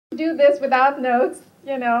do this without notes,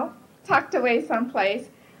 you know, tucked away someplace.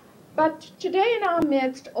 But today in our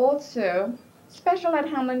midst also, special at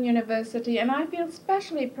Hamline University, and I feel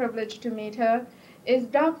especially privileged to meet her, is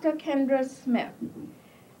Dr. Kendra Smith.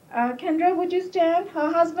 Kendra, would you stand?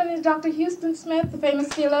 Her husband is Dr. Houston Smith, the famous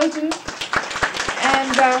theologian.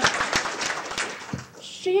 And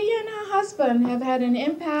she and her husband have had an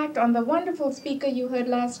impact on the wonderful speaker you heard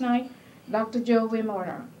last night, Dr. Joe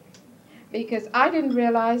Wimora. Because I didn't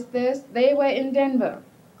realize this, they were in Denver,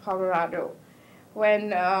 Colorado,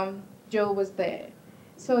 when Joe was there.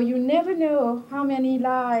 So you never know how many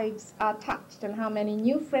lives are touched and how many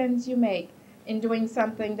new friends you make in doing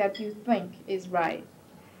something that you think is right.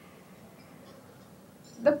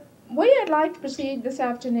 The way I'd like to proceed this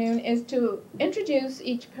afternoon is to introduce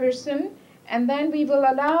each person, and then we will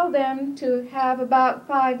allow them to have about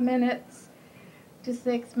 5 minutes to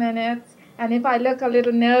 6 minutes. And if I look a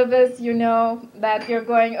little nervous, you know that you're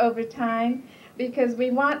going over time, because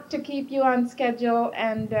we want to keep you on schedule,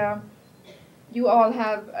 and you all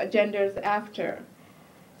have agendas after.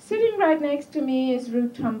 Sitting right next to me is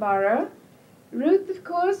Ruth Tanbara. Ruth, of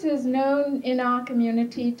course, is known in our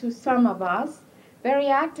community to some of us, very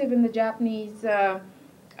active in the Japanese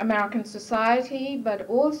American Society, but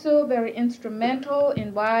also very instrumental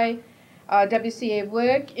in WWII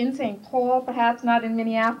work in St. Paul, perhaps not in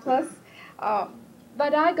Minneapolis.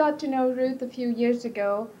 But I got to know Ruth a few years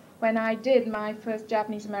ago when I did my first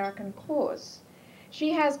Japanese American course.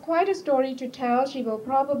 She has quite a story to tell. She will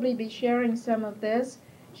probably be sharing some of this.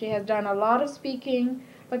 She has done a lot of speaking,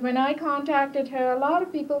 but when I contacted her, a lot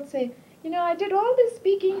of people say, you know, I did all this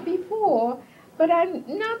speaking before, but I'm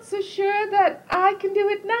not so sure that I can do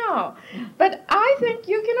it now. But I think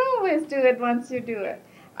you can always do it once you do it.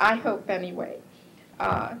 I hope anyway.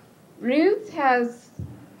 Ruth has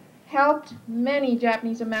helped many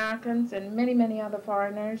Japanese Americans and many, many other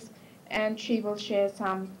foreigners, and she will share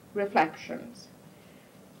some reflections.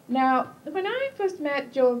 Now, when I first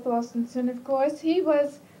met Joel S.Tortenson, of course, he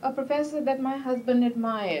was a professor that my husband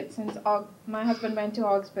admired since my husband went to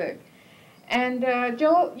Augsburg. And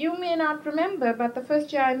Joel, you may not remember, but the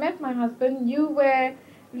first year I met my husband, you were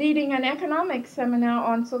leading an economics seminar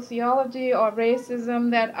on sociology or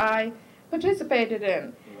racism that I participated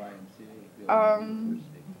in.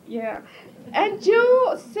 Yeah. And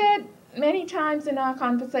Joe said many times in our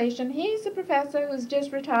conversation, he's a professor who's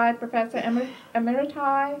just retired, Professor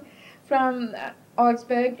Emeriti from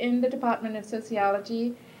Augsburg in the Department of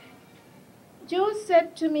Sociology. Joe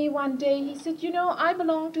said to me one day, he said, you know, I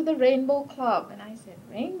belong to the Rainbow Club. And I said,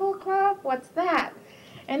 Rainbow Club? What's that?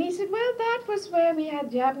 And he said, well, that was where we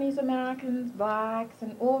had Japanese Americans, blacks,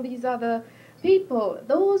 and all these other people.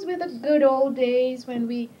 Those were the good old days when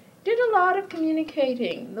we did a lot of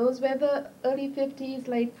communicating. Those were the early 50s,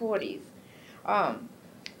 late 40s.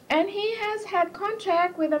 And he has had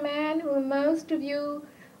contact with a man who most of you,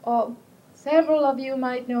 or several of you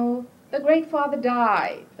might know, the great Father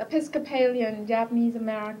Dai, the Episcopalian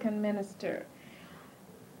Japanese-American minister.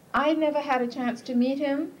 I never had a chance to meet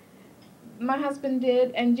him. My husband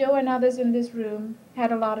did, and Joe and others in this room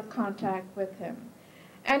had a lot of contact with him.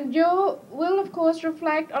 And Joe will, of course,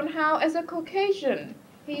 reflect on how, as a Caucasian,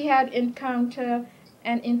 he had encounter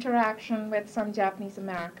and interaction with some Japanese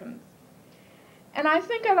Americans. And I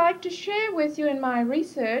think I'd like to share with you in my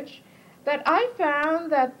research that I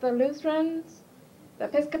found that the Lutherans, the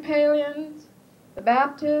Episcopalians, the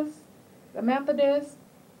Baptists, the Methodists,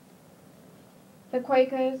 the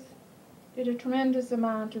Quakers did a tremendous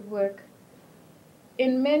amount of work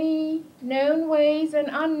in many known ways and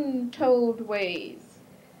untold ways.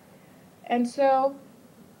 And so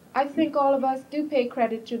I think all of us do pay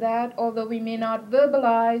credit to that, although we may not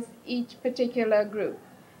verbalize each particular group.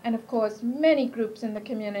 And of course, many groups in the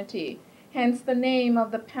community. Hence the name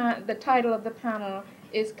of the title of the panel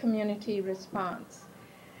is Community Response.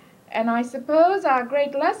 And I suppose our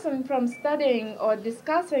great lesson from studying or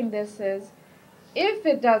discussing this is, if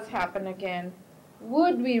it does happen again,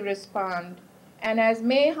 would we respond? And as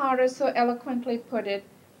May Harris so eloquently put it,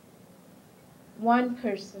 one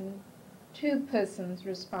person, two persons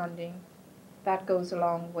responding, that goes a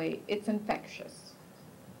long way. It's infectious.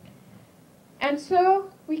 And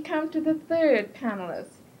so we come to the third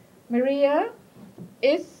panelist. Maria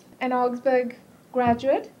is an Augsburg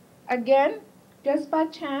graduate. Again, just by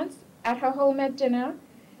chance, at her home dinner,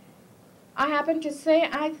 I happened to say,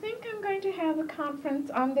 I think I'm going to have a conference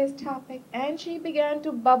on this topic. And she began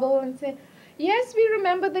to bubble and say, yes, we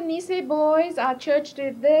remember the Nisei boys. Our church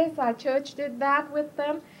did this, our church did that with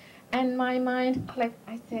them. And my mind clicked.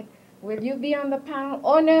 I said, will you be on the panel?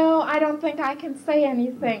 Oh no, I don't think I can say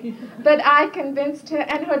anything. But I convinced her,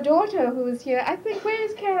 and her daughter who is here, I think, where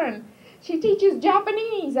is Karen? She teaches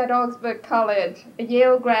Japanese at Augsburg College, a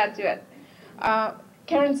Yale graduate.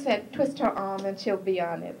 Karen said, twist her arm and she'll be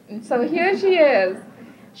on it. And so here she is.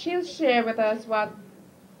 She'll share with us what,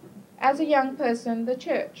 as a young person, the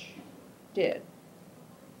church did.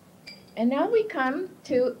 And now we come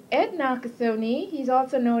to Ed Nakasone. He's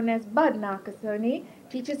also known as Bud Nakasone.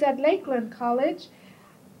 Teaches at Lakeland College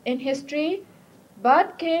in history.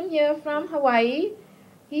 Bud came here from Hawaii.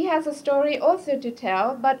 He has a story also to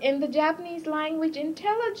tell, but in the Japanese language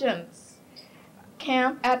intelligence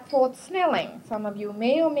camp at Fort Snelling. Some of you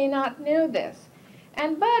may or may not know this.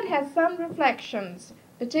 And Bud has some reflections,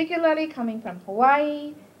 particularly coming from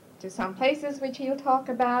Hawaii to some places which he'll talk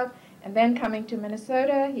about, and then coming to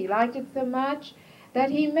Minnesota. He liked it so much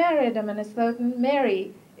that he married a Minnesotan.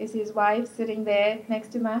 Mary is his wife, sitting there next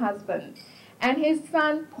to my husband. And his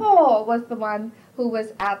son Paul was the one who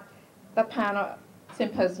was at the panel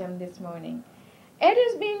symposium this morning. Ed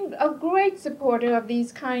has been a great supporter of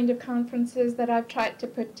these kind of conferences that I've tried to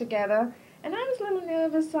put together. And I was a little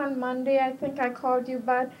nervous on Monday. I think I called you,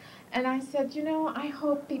 Bud, and I said, you know, I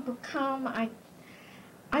hope people come. I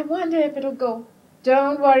wonder if it'll go.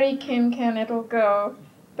 Don't worry, Khin, it'll go.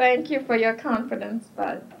 Thank you for your confidence,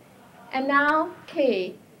 Bud. And now,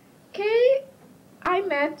 Kay. Kay, I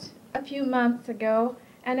met a few months ago,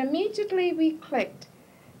 and immediately we clicked.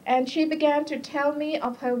 And she began to tell me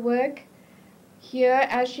of her work here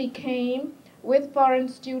as she came with foreign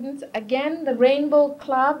students. Again, the Rainbow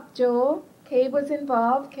Club, Joel. Kay was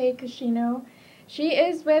involved, Kay Kashino. She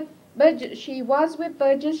is with Burgess. She was with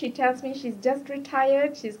Burgess. She tells me she's just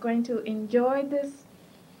retired. She's going to enjoy this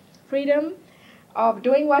freedom of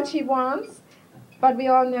doing what she wants. But we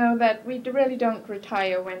all know that we really don't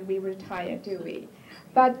retire when we retire, do we?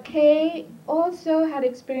 But Kay also had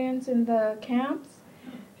experience in the camps.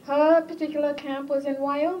 Her particular camp was in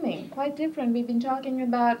Wyoming, quite different. We've been talking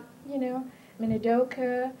about, you know,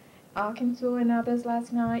 Minidoka, Arkansas, and others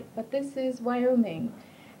last night, but this is Wyoming.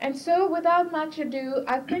 And so, without much ado,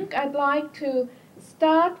 I think I'd like to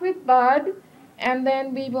start with Bud, and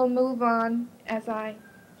then we will move on as I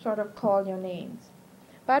sort of call your names.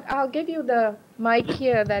 But I'll give you the mic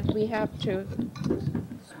here that we have to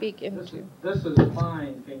speak into. This is a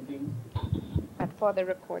fine painting. And for the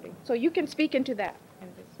recording. So you can speak into that.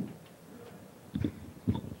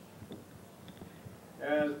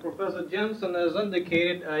 As Professor Jensen has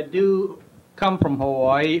indicated, I do come from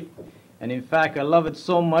Hawaii, and in fact I love it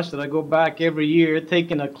so much that I go back every year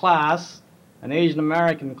taking a class, an Asian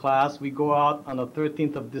American class. We go out on the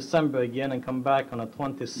 13th of December again and come back on the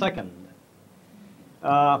 22nd.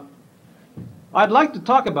 I'd like to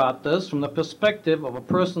talk about this from the perspective of a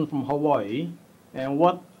person from Hawaii and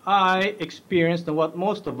what I experienced and what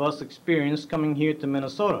most of us experienced coming here to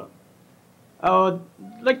Minnesota. I would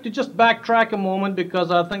like to just backtrack a moment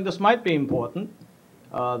because I think this might be important.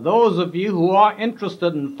 Those of you who are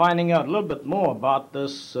interested in finding out a little bit more about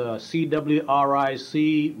this CWRIC,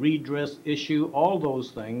 redress issue, all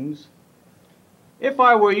those things, if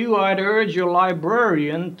I were you, I'd urge your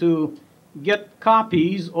librarian to get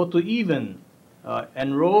copies or to even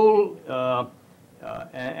enroll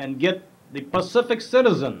and get the Pacific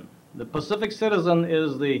Citizen. The Pacific Citizen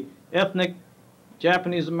is the ethnic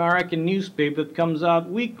Japanese American newspaper that comes out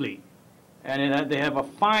weekly. And they have a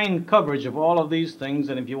fine coverage of all of these things.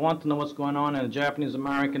 And if you want to know what's going on in the Japanese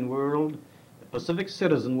American world, the Pacific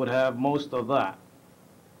Citizen would have most of that.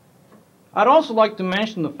 I'd also like to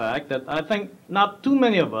mention the fact that I think not too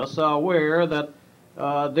many of us are aware that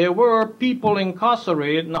there were people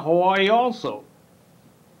incarcerated in Hawaii also,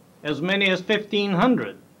 as many as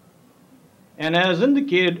 1,500. And as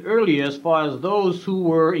indicated earlier, as far as those who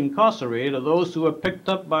were incarcerated or those who were picked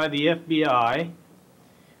up by the FBI,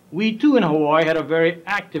 we too in Hawaii had a very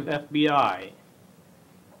active FBI.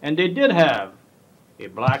 And they did have a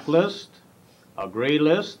black list, a gray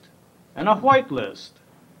list, and a white list.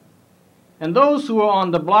 And those who were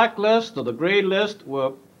on the black list or the gray list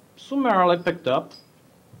were summarily picked up.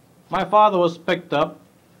 My father was picked up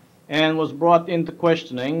and was brought into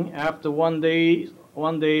questioning. After one day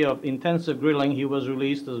of intensive grilling, he was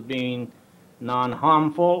released as being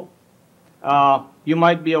non-harmful. You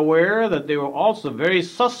might be aware that they were also very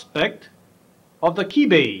suspect of the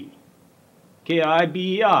Kibei,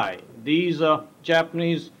 K-I-B-E-I. These are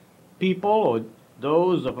Japanese people or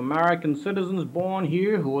those of American citizens born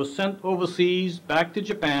here who were sent overseas back to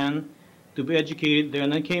Japan to be educated there,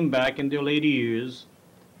 and then came back in their later years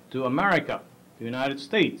to America, the United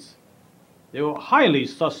States. They were highly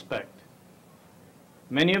suspect.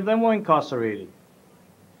 Many of them were incarcerated.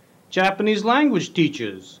 Japanese language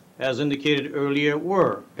teachers, as indicated earlier,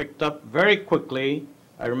 were picked up very quickly.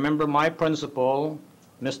 I remember my principal,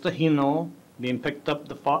 Mr. Hino, being picked up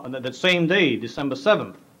the same day, December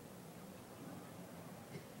 7th.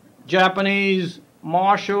 Japanese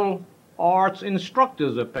martial arts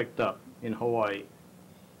instructors were picked up in Hawaii.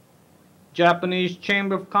 Japanese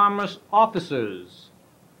Chamber of Commerce officers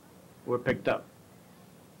were picked up.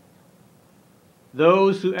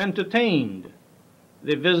 Those who entertained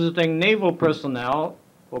the visiting naval personnel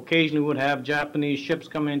occasionally would have Japanese ships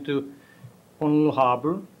come into Honolulu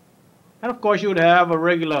Harbor. And of course you would have a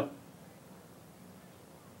regular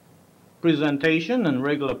presentation and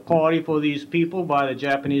regular party for these people by the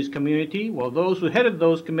Japanese community. Well, those who headed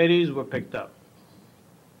those committees were picked up.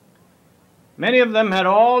 Many of them had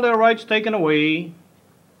all their rights taken away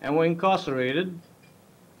and were incarcerated,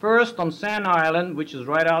 first on Sand Island, which is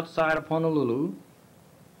right outside of Honolulu,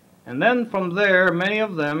 and then from there, many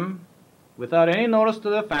of them, without any notice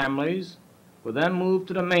to their families, were then moved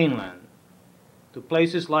to the mainland, to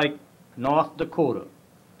places like North Dakota,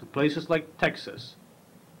 to places like Texas,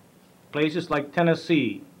 places like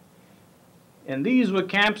Tennessee. And these were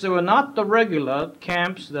camps that were not the regular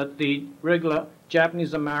camps that the regular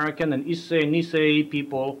Japanese American and Issei Nisei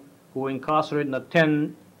people who were incarcerated in the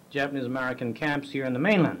 10 Japanese American camps here in the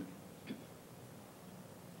mainland.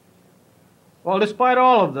 Well, despite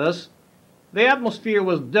all of this, the atmosphere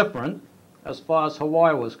was different as far as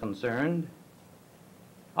Hawaii was concerned.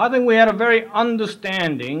 I think we had a very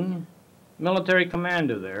understanding military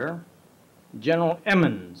commander there, General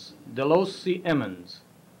Emmons, Delosi Emmons.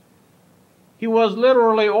 He was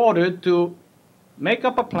literally ordered to make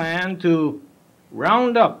up a plan to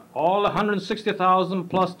round up all 160,000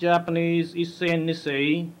 plus Japanese Issei and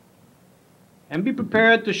Nisei and be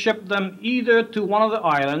prepared to ship them either to one of the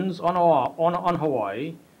islands on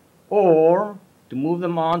Hawaii or to move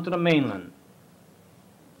them on to the mainland.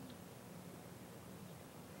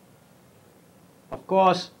 Of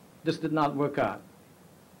course, this did not work out.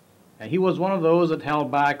 And he was one of those that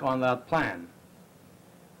held back on that plan.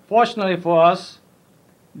 Fortunately for us,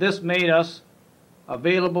 this made us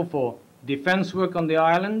available for defense work on the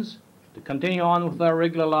islands, to continue on with our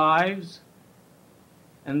regular lives.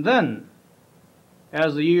 And then,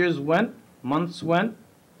 as the years went, months went,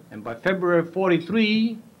 and by February of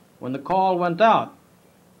 '43, when the call went out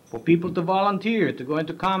for people to volunteer to go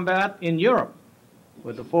into combat in Europe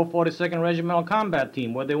with the 442nd Regimental Combat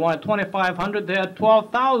Team, where they wanted 2,500, they had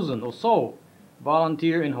 12,000 or so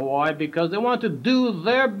volunteer in Hawaii because they wanted to do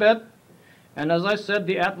their bit. And as I said,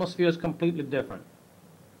 the atmosphere is completely different.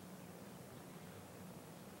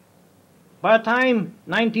 By the time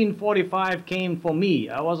 1945 came for me,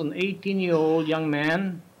 I was an 18-year-old young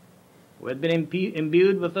man who had been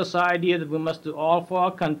imbued with this idea that we must do all for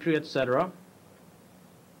our country, etc.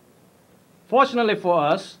 Fortunately for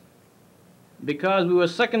us, because we were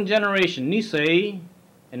second generation Nisei,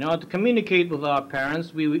 in order to communicate with our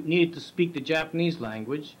parents, we needed to speak the Japanese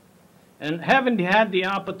language. And having had the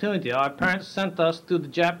opportunity, our parents sent us to the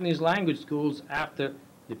Japanese language schools after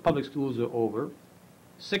the public schools were over,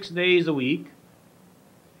 6 days a week.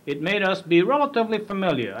 It made us be relatively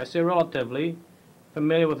familiar, I say relatively,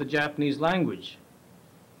 familiar with the Japanese language.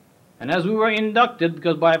 And as we were inducted,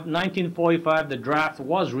 because by 1945 the draft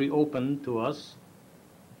was reopened to us,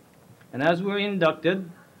 and as we were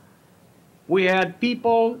inducted, we had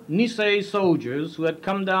people, Nisei soldiers, who had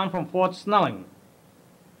come down from Fort Snelling.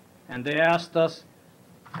 And they asked us,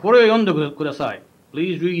 "Kore o yonde kudasai,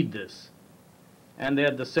 please read this." And they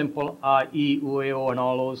had the simple a, I, U, E, O, and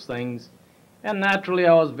all those things. And naturally,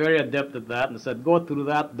 I was very adept at that and said, "Go through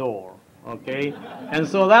that door," okay? And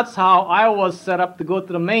so that's how I was set up to go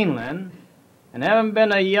to the mainland. And having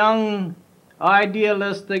been a young,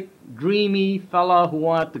 idealistic, dreamy fella who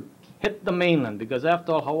wanted to hit the mainland, because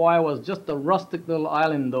after all, Hawaii was just a rustic little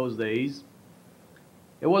island in those days,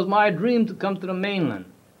 it was my dream to come to the mainland.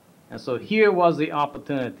 And so here was the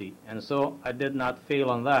opportunity. And so I did not fail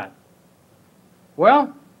on that.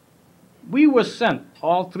 Well, we were sent,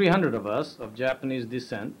 all 300 of us of Japanese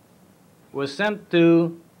descent, were sent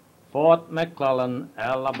to Fort McClellan,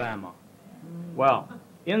 Alabama. Well,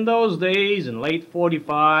 in those days, in late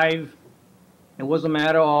 '45, it was a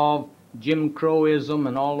matter of Jim Crowism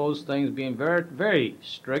and all those things being very, very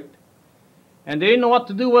strict. And they didn't know what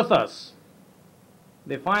to do with us.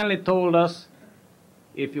 They finally told us,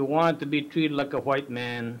 if you wanted to be treated like a white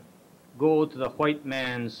man, go to the white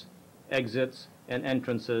man's exits and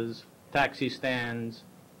entrances, taxi stands,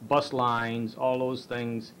 bus lines, all those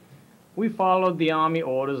things. We followed the Army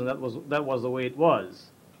orders, and that was the way it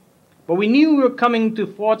was. But we knew we were coming to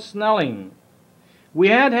Fort Snelling, We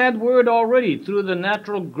had had word already through the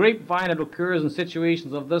natural grapevine that occurs in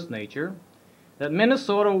situations of this nature that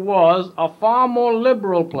Minnesota was a far more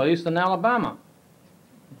liberal place than Alabama.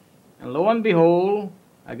 And lo and behold,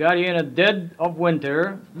 I got here in the dead of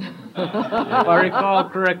winter. If I recall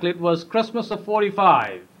correctly, it was Christmas of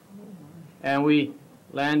 '45. And we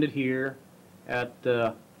landed here at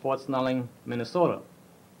Fort Snelling, Minnesota.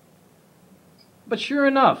 But sure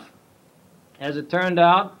enough, as it turned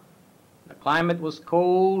out, the climate was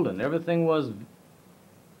cold and everything was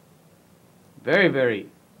very, very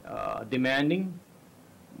demanding.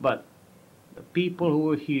 But the people who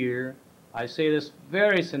were here, I say this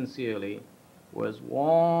very sincerely, were as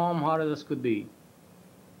warm-hearted as could be.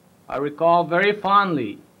 I recall very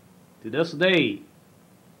fondly, to this day,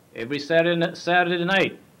 every Saturday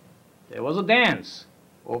night, there was a dance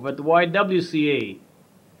over at the YWCA,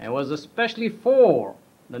 and it was especially for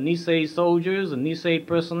the Nisei soldiers and Nisei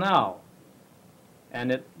personnel, and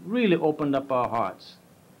it really opened up our hearts.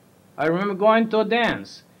 I remember going to a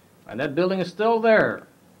dance, and that building is still there.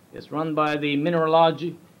 It's run by the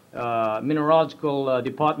mineralogical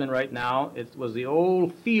department right now. It was the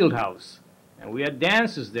old field house, and we had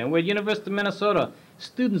dances there. And we had University of Minnesota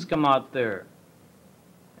students come out there,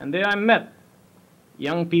 and there I met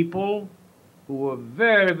young people who were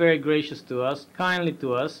very, very gracious to us, kindly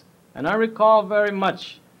to us. And I recall very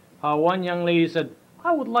much how one young lady said,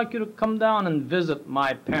 "I would like you to come down and visit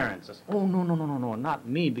my parents." I said, "Oh, no, not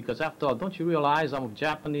me, because after all, don't you realize I'm of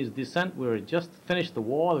Japanese descent? We had just finished the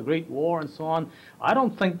war, the Great War, and so on. I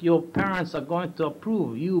don't think your parents are going to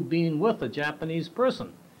approve of you being with a Japanese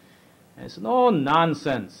person." And I said, "Oh,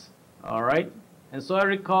 nonsense." All right. And so I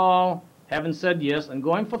recall having said yes and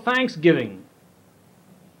going for Thanksgiving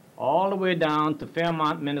all the way down to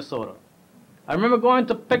Fairmont, Minnesota. I remember going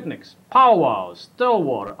to picnics, powwows,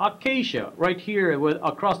 Stillwater, Acacia, right here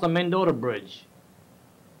across the Mendota Bridge.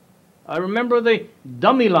 I remember the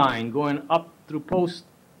dummy line going up through post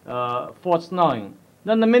Fort Snelling,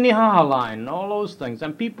 then the Minnehaha line, and all those things.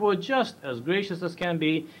 And people were just as gracious as can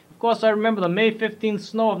be. Of course, I remember the May 15th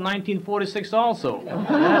snow of 1946 also. That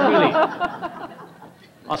really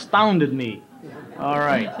astounded me. All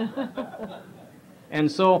right. And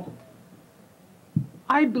so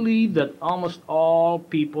I believe that almost all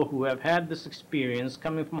people who have had this experience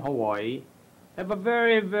coming from Hawaii have a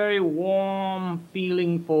very, very warm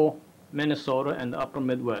feeling for Minnesota and the upper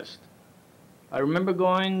Midwest. I remember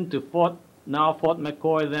going to Fort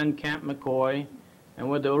McCoy, then Camp McCoy, and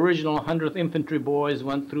where the original 100th Infantry boys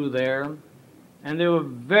went through there. And they were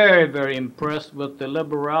very, very impressed with the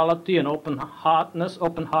liberality and open-heartedness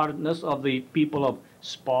of the people of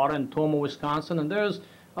Sparta and Tomah, Wisconsin. And there's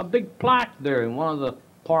a big plaque there in one of the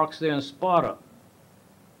parks there in Sparta,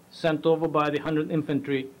 sent over by the 100th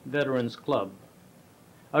Infantry Veterans Club.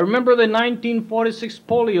 I remember the 1946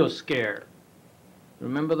 polio scare.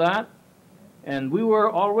 Remember that? And we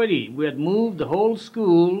had moved the whole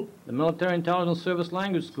school, the Military Intelligence Service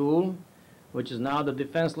Language School, which is now the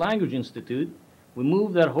Defense Language Institute. We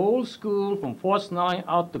moved that whole school from Fort Snelling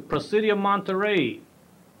out to Presidio, Monterey.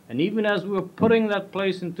 And even as we were putting that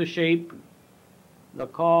place into shape, the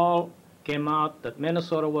call came out that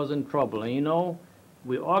Minnesota was in trouble. And you know,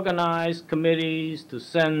 we organized committees to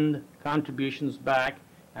send contributions back.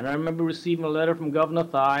 And I remember receiving a letter from Governor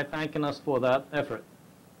Thigh thanking us for that effort.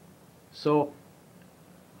 So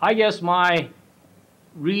I guess my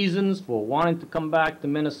reasons for wanting to come back to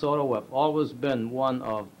Minnesota have always been one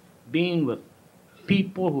of being with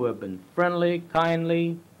people who have been friendly,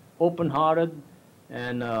 kindly, open-hearted,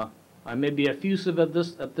 and I may be effusive at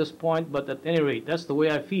this point, but at any rate, that's the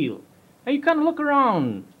way I feel. And you kind of look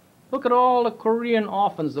around. Look at all the Korean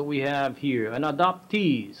orphans that we have here and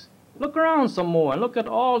adoptees. Look around some more and look at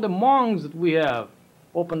all the Hmongs that we have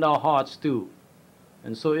opened our hearts to.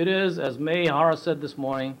 And so it is, as May Hara said this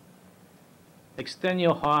morning, extend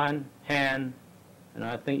your hand, and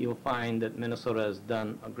I think you'll find that Minnesota has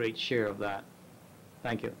done a great share of that.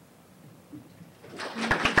 Thank you.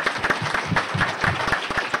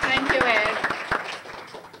 Thank you, Ed.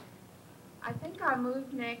 I think I'll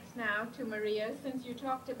move next now to Maria. Since you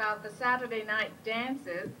talked about the Saturday night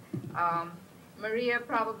dances, Maria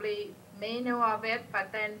probably may know of it,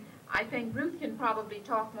 but then I think Ruth can probably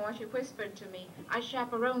talk more. She whispered to me, I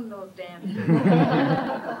chaperoned those dances.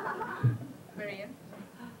 Maria?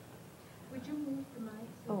 Would you move the mic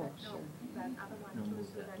so that other one too,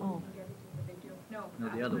 so that you can get it in the video? No,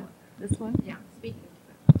 the other one. This one? Yeah, speaking.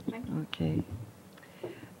 Thank you. Okay.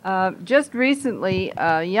 Just recently,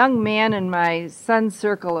 a young man in my son's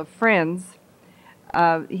circle of friends,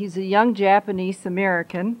 he's a young Japanese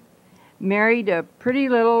American, married a pretty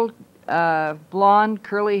little blonde,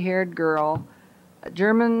 curly-haired girl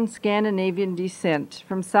German Scandinavian descent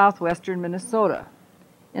from southwestern Minnesota.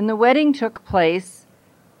 And the wedding took place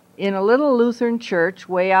in a little Lutheran church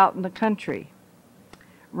way out in the country.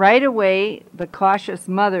 Right away, the cautious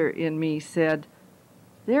mother in me said,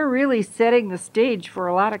 "They're really setting the stage for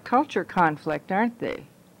a lot of culture conflict, aren't they?"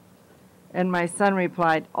 And my son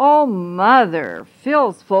replied, "Oh, Mother,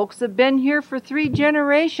 Phil's folks have been here for 3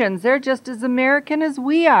 generations. They're just as American as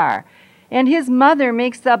we are. And his mother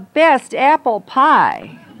makes the best apple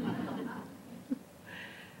pie."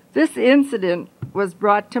 This incident was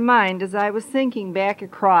brought to mind as I was thinking back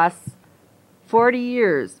across 40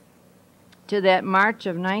 years to that March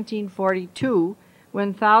of 1942,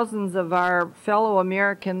 when thousands of our fellow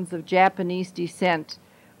Americans of Japanese descent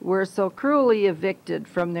were so cruelly evicted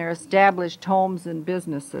from their established homes and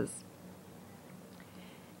businesses.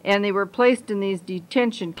 And they were placed in these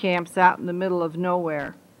detention camps out in the middle of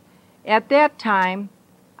nowhere. At that time,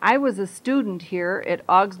 I was a student here at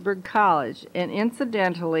Augsburg College, and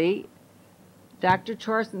incidentally, Dr.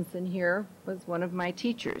 S.Tortenson here was one of my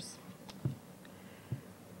teachers.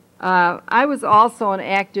 I was also an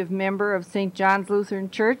active member of St. John's Lutheran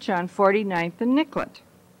Church on 49th and Nicollet.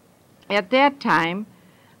 At that time,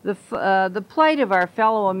 the plight of our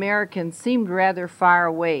fellow Americans seemed rather far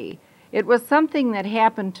away. It was something that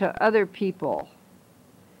happened to other people.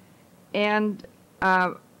 And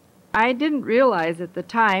I didn't realize at the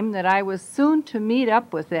time that I was soon to meet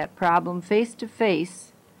up with that problem face to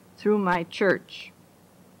face through my church.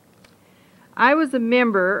 I was a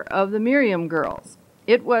member of the Miriam Girls.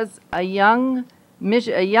 It was a young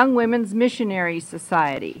women's missionary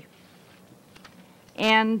society.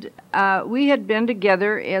 And we had been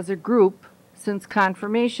together as a group since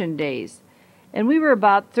confirmation days. And we were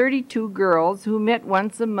about 32 girls who met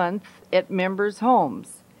once a month at members'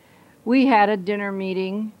 homes. We had a dinner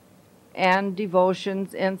meeting and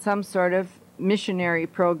devotions and some sort of missionary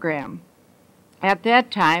program. At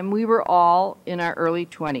that time, we were all in our early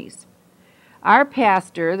 20s. Our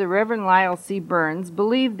pastor, the Reverend Lyle C. Burns,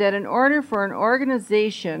 believed that in order for an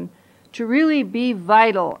organization to really be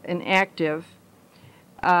vital and active,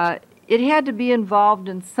 it had to be involved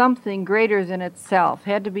in something greater than itself,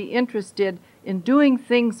 had to be interested in doing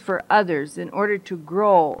things for others in order to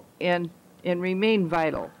grow and remain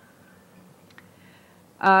vital.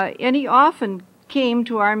 And he often came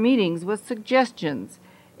to our meetings with suggestions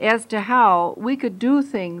as to how we could do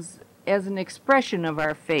things as an expression of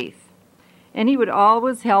our faith. And he would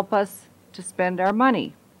always help us to spend our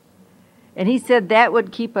money. And he said that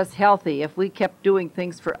would keep us healthy if we kept doing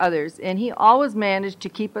things for others, and he always managed to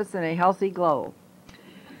keep us in a healthy glow.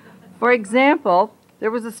 For example,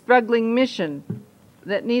 there was a struggling mission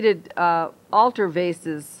that needed altar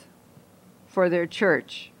vases for their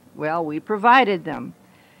church. Well, we provided them.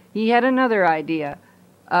 He had another idea.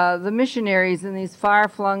 The missionaries in these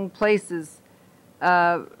far-flung places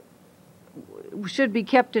should be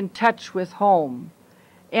kept in touch with home.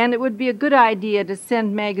 And it would be a good idea to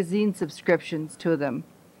send magazine subscriptions to them.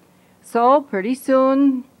 So pretty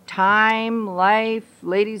soon, Time, Life,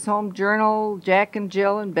 Ladies' Home Journal, Jack and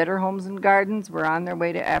Jill, and Better Homes and Gardens were on their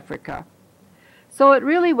way to Africa. So it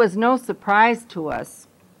really was no surprise to us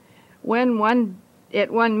when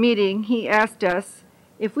at one meeting he asked us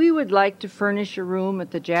if we would like to furnish a room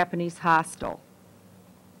at the Japanese hostel.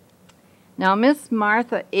 Now, Miss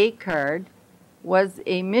Martha Akard was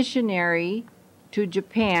a missionary to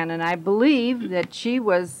Japan, and I believe that she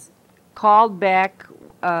was called back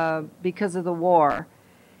because of the war.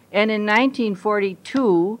 And in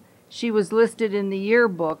 1942, she was listed in the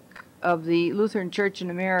yearbook of the Lutheran Church in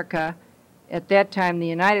America, at that time the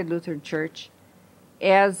United Lutheran Church,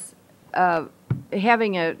 as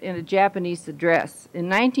having a Japanese address. In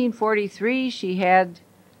 1943, she had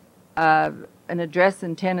an address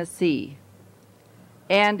in Tennessee.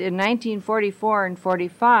 And in 1944 and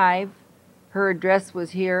 45, her address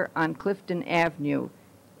was here on Clifton Avenue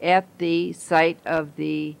at the site of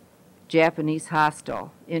the Japanese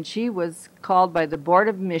hostel. And she was called by the Board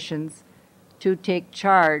of Missions to take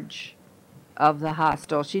charge of the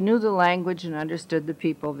hostel. She knew the language and understood the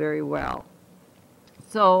people very well.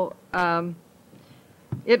 So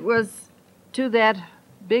it was to that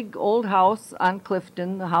big old house on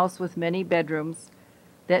Clifton, the house with many bedrooms,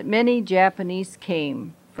 that many Japanese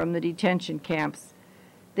came from the detention camps.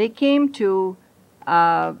 They came to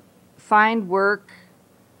find work,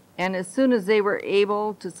 and as soon as they were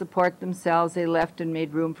able to support themselves, they left and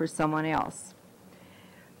made room for someone else.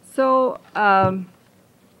 So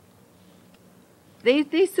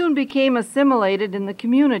they soon became assimilated in the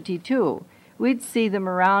community too. We'd see them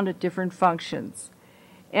around at different functions.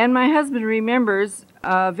 And my husband remembers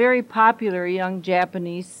a very popular young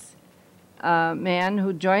Japanese man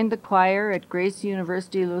who joined the choir at Grace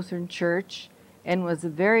University Lutheran Church and was a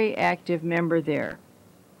very active member there.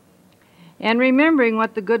 And remembering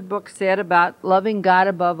what the good book said about loving God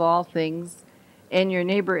above all things and your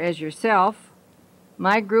neighbor as yourself,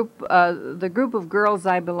 my group, the group of girls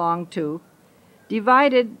I belonged to,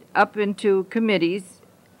 divided up into committees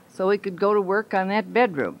so we could go to work on that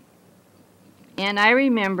bedroom. And I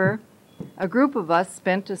remember a group of us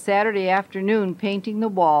spent a Saturday afternoon painting the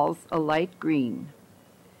walls a light green.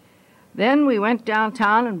 Then we went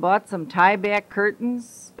downtown and bought some tie-back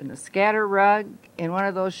curtains and a scatter rug and one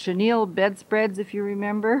of those chenille bedspreads, if you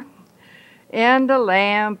remember, and a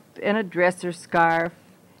lamp and a dresser scarf.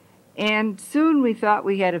 And soon we thought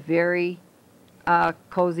we had a very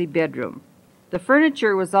cozy bedroom. The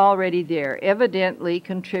furniture was already there, evidently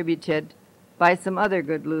contributed by some other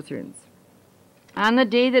good Lutherans. On the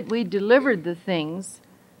day that we delivered the things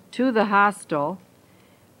to the hostel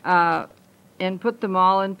and put them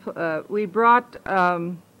all in, we brought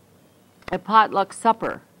a potluck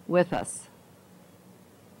supper with us.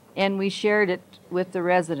 And we shared it with the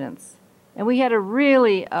residents. And we had a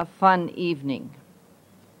really fun evening.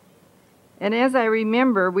 And as I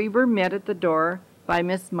remember, we were met at the door by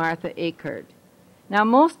Miss Martha Akert. Now,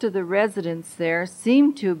 most of the residents there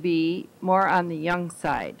seem to be more on the young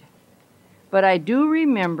side. But I do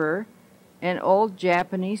remember an old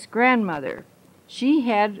Japanese grandmother. She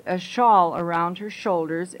had a shawl around her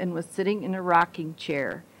shoulders and was sitting in a rocking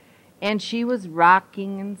chair. And she was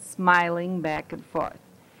rocking and smiling back and forth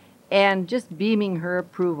and just beaming her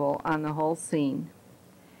approval on the whole scene.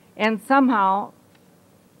 And somehow,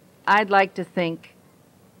 I'd like to think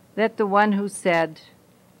that the one who said,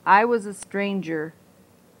 "I was a stranger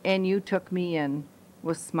and you took me in,"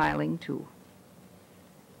 was smiling too.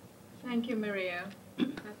 Thank you, Maria. That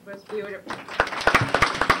was beautiful.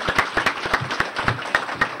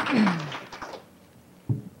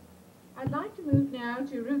 I'd like to move now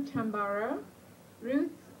to Ruth Tanbara.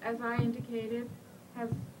 Ruth, as I indicated, has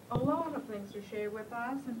a lot of things to share with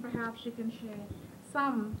us, and perhaps you can share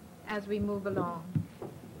some as we move along.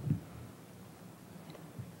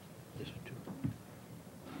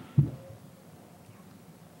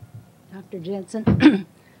 Dr. Jensen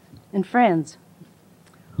and friends,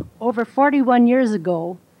 over 41 years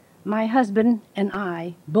ago, my husband and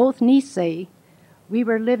I, both Nisei, we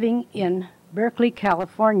were living in Berkeley,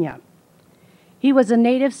 California. He was a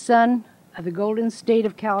native son of the Golden State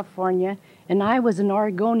of California, and I was an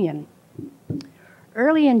Oregonian.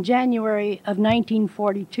 Early in January of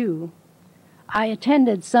 1942, I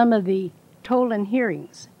attended some of the Tolan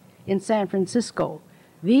hearings in San Francisco.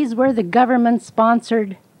 These were the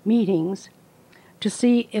government-sponsored meetings to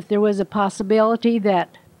see if there was a possibility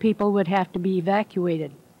that people would have to be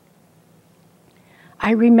evacuated. I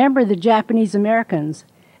remember the Japanese Americans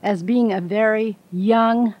as being a very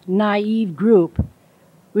young, naive group.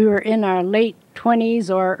 We were in our late 20s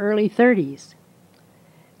or early 30s,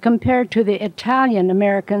 compared to the Italian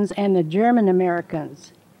Americans and the German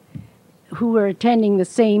Americans who were attending the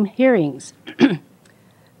same hearings.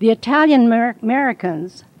 The Italian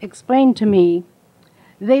Americans explained to me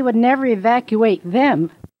they would never evacuate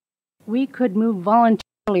them. We could move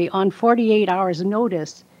voluntarily on 48 hours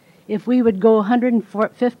notice if we would go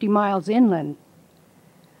 150 miles inland.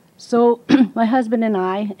 So my husband and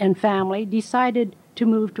I and family decided to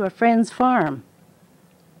move to a friend's farm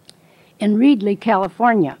in Reedley,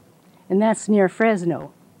 California, and that's near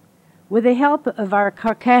Fresno. With the help of our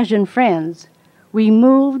Caucasian friends, we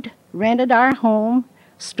moved, rented our home,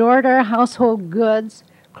 stored our household goods,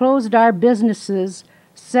 closed our businesses,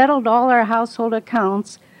 settled all our household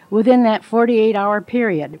accounts within that 48-hour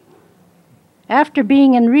period. After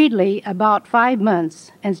being in Reedley about 5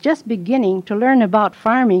 months and just beginning to learn about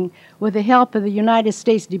farming with the help of the United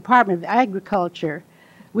States Department of Agriculture,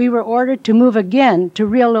 we were ordered to move again to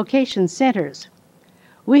relocation centers.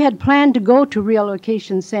 We had planned to go to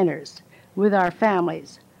relocation centers with our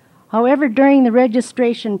families. However, during the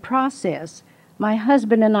registration process, my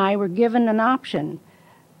husband and I were given an option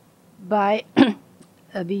by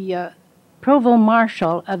the Provost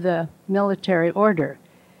Marshal of the military order.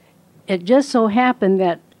 It just so happened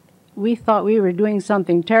that we thought we were doing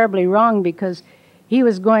something terribly wrong because he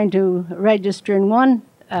was going to register in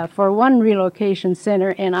for one relocation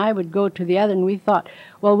center and I would go to the other, and we thought,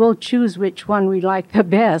 well, we'll choose which one we like the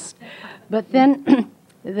best. But then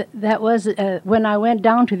that was when I went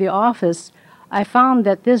down to the office, I found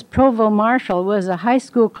that this Provost Marshal was a high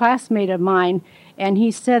school classmate of mine, and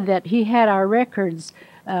he said that he had our records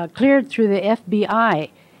cleared through the FBI,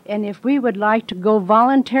 and if we would like to go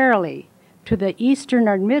voluntarily to the eastern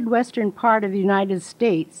or midwestern part of the United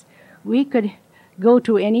States, we could go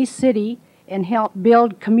to any city and help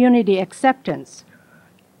build community acceptance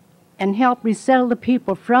and help resettle the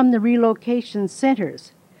people from the relocation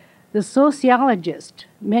centers. The sociologists,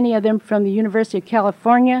 many of them from the University of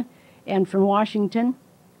California and from Washington,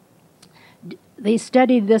 they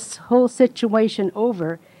studied this whole situation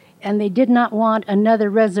over, and they did not want another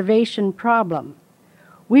reservation problem.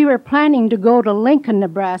 We were planning to go to Lincoln,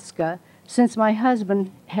 Nebraska, since my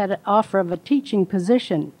husband had an offer of a teaching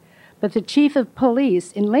position, but the chief of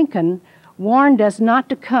police in Lincoln warned us not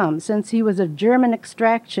to come since he was of German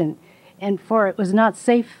extraction, and for it was not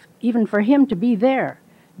safe even for him to be there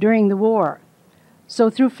during the war. So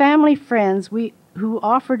through family friends who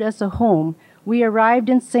offered us a home, we arrived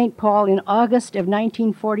in St. Paul in August of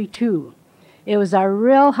 1942. It was a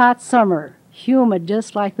real hot summer, humid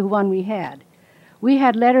just like the one we had. We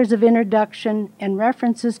had letters of introduction and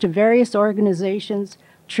references to various organizations,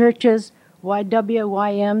 churches,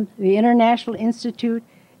 WWII, the International Institute,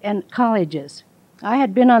 and colleges. I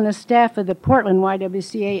had been on the staff of the Portland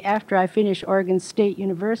YWCA after I finished Oregon State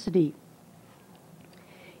University.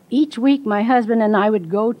 Each week, my husband and I would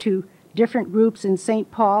go to different groups in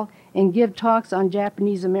St. Paul and give talks on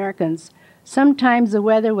Japanese Americans. Sometimes the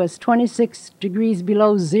weather was 26 degrees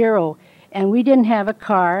below zero, and we didn't have a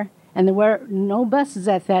car, and there were no buses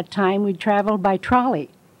at that time. We traveled by trolley.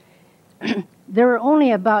 There were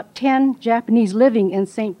only about 10 Japanese living in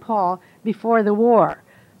St. Paul before the war,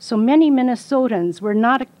 so many Minnesotans were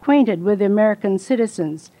not acquainted with the American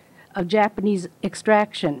citizens of Japanese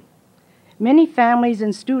extraction. Many families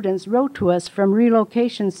and students wrote to us from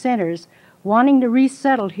relocation centers wanting to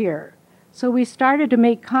resettle here, so we started to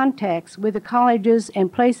make contacts with the colleges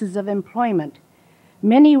and places of employment.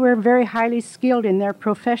 Many were very highly skilled in their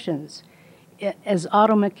professions, as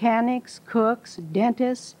auto mechanics, cooks,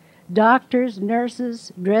 dentists, doctors,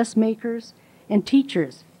 nurses, dressmakers, and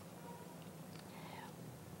teachers.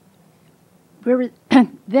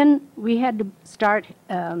 Then we had to start,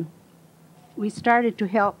 we started to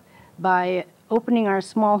help by opening our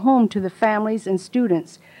small home to the families and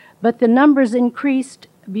students, but the numbers increased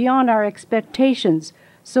beyond our expectations,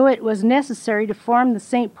 so it was necessary to form the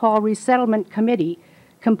St. Paul Resettlement Committee,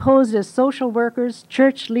 composed of social workers,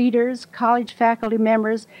 church leaders, college faculty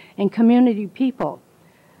members, and community people.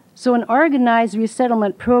 So an organized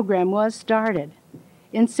resettlement program was started.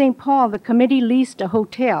 In St. Paul, the committee leased a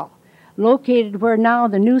hotel located where now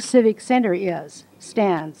the new Civic Center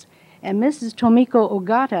stands, and Mrs. Tomiko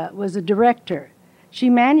Ogata was the director. She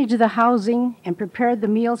managed the housing and prepared the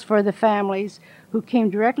meals for the families who came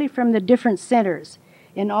directly from the different centers,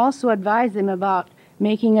 and also advised them about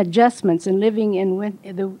making adjustments and living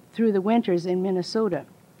through the winters in Minnesota.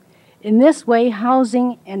 In this way,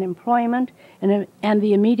 housing and employment and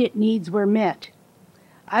the immediate needs were met.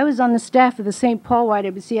 I was on the staff of the St. Paul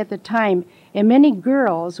YWCA at the time, and many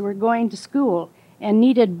girls were going to school and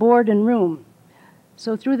needed board and room.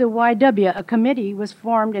 So through the YW, a committee was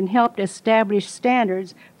formed and helped establish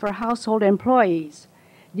standards for household employees,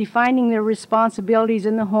 defining their responsibilities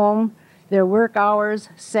in the home, their work hours,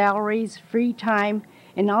 salaries, free time,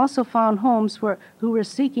 and also found homes who were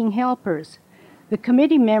seeking helpers. The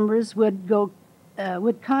committee members would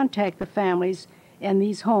contact the families and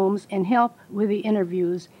these homes and help with the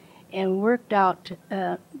interviews and worked out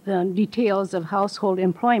the details of household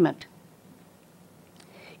employment.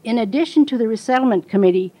 In addition to the Resettlement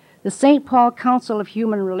Committee, the St. Paul Council of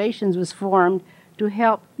Human Relations was formed to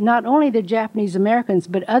help not only the Japanese Americans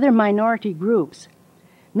but other minority groups.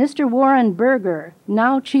 Mr. Warren Burger,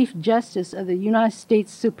 now Chief Justice of the United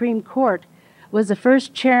States Supreme Court, was the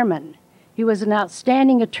first chairman. He was an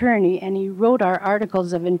outstanding attorney, and he wrote our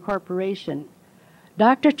Articles of Incorporation.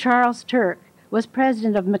 Dr. Charles Turk was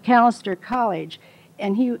president of McAllister College,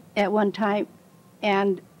 and he, at one time,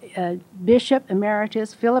 and Bishop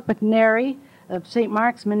Emeritus Philip McNary of St.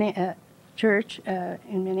 Mark's Church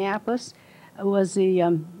in Minneapolis was the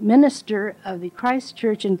minister of the Christ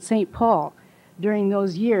Church in St. Paul during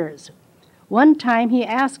those years. One time he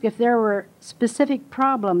asked if there were specific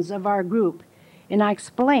problems of our group, and I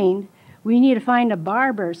explained we need to find a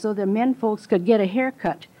barber so the men folks could get a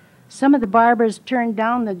haircut. Some of the barbers turned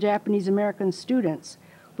down the Japanese American students.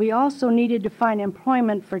 We also needed to find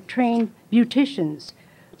employment for trained beauticians.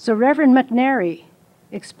 So Reverend McNary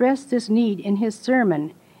expressed this need in his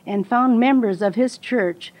sermon and found members of his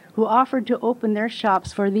church who offered to open their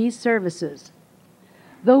shops for these services.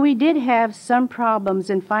 Though we did have some problems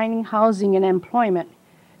in finding housing and employment,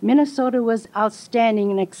 Minnesota was outstanding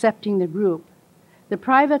in accepting the group. The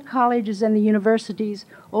private colleges and the universities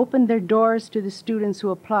opened their doors to the students who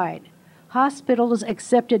applied. Hospitals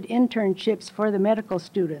accepted internships for the medical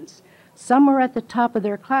students. Some were at the top of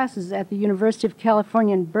their classes at the University of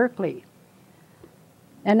California in Berkeley.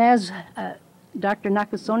 And as Dr.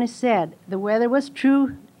 Nakasone said, the weather was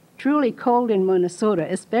truly cold in Minnesota,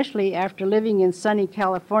 especially after living in sunny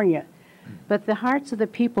California. But the hearts of the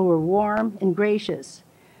people were warm and gracious.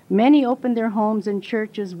 Many opened their homes and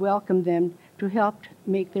churches welcomed them to help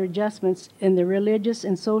make their adjustments in their religious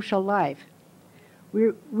and social life.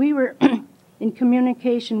 We were in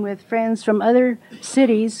communication with friends from other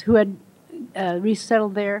cities who had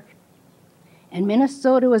resettled there, and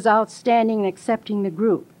Minnesota was outstanding in accepting the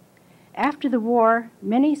group. After the war,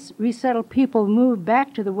 many resettled people moved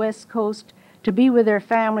back to the West Coast to be with their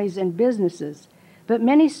families and businesses, but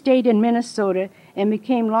many stayed in Minnesota and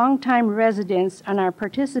became longtime residents and are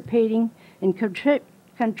participating and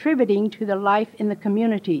contributing to the life in the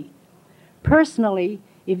community. Personally,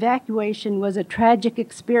 evacuation was a tragic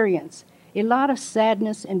experience, a lot of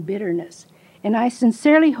sadness and bitterness, and I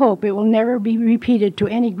sincerely hope it will never be repeated to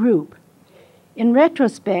any group. In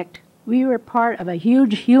retrospect, we were part of a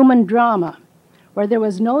huge human drama where there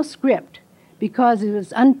was no script because it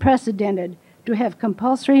was unprecedented to have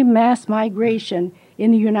compulsory mass migration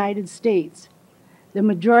in the United States. The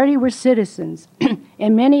majority were citizens,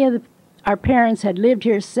 and many of our parents had lived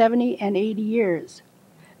here 70 and 80 years.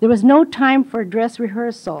 There was no time for dress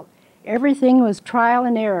rehearsal. Everything was trial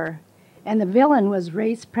and error, and the villain was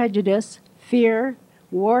race prejudice, fear,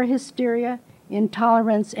 war hysteria,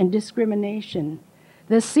 intolerance, and discrimination.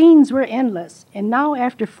 The scenes were endless, and now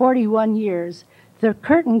after 41 years, the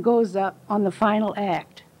curtain goes up on the final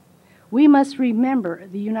act. We must remember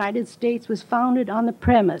the United States was founded on the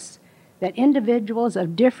premise that individuals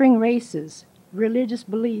of differing races, religious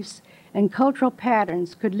beliefs, and cultural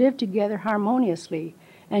patterns could live together harmoniously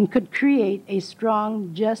and could create a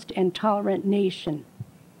strong, just, and tolerant nation.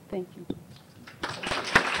 Thank you.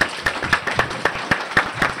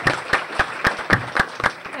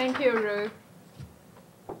 Thank you, Ruth.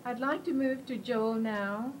 I'd like to move to Joel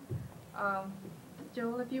now.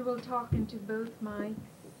 Joel, if you will talk into both mics,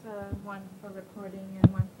 one for recording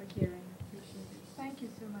and one for hearing. Appreciate it. Thank you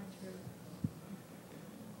so much, Ruth.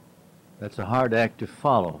 That's a hard act to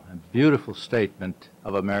follow. A beautiful statement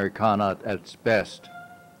of Americana at its best.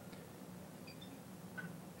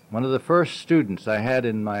 One of the first students I had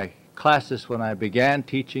in my classes when I began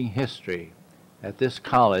teaching history at this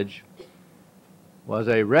college was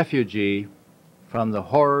a refugee from the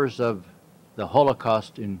horrors of the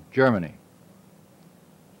Holocaust in Germany.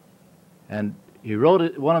 And he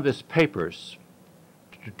wrote one of his papers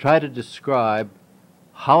to try to describe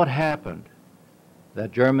how it happened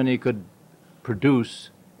that Germany could produce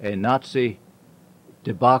a Nazi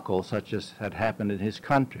debacle such as had happened in his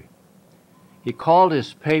country. He called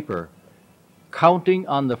his paper "Counting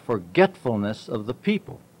on the Forgetfulness of the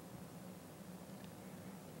People."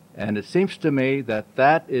 And it seems to me that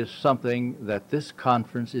that is something that this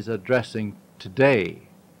conference is addressing today,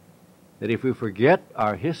 that if we forget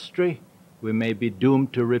our history, we may be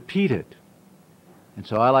doomed to repeat it. And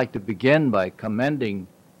so I like to begin by commending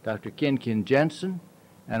Dr. Khin Jensen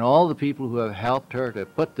and all the people who have helped her to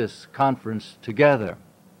put this conference together.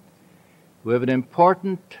 We have an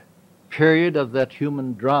important period of that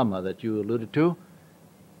human drama that you alluded to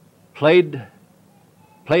played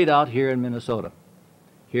out here in Minnesota,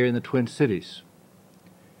 here in the Twin Cities.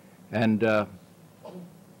 And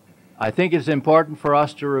I think it's important for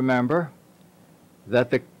us to remember that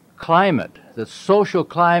the climate, the social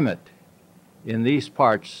climate in these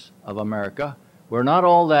parts of America were not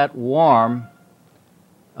all that warm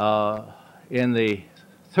in the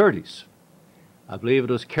 30s. I believe it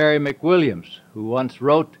was Carrie McWilliams who once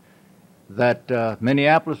wrote that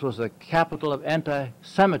Minneapolis was the capital of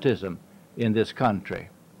anti-Semitism in this country.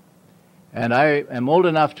 And I am old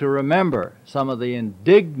enough to remember some of the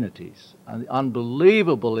indignities,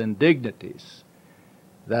 unbelievable indignities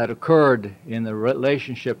that occurred in the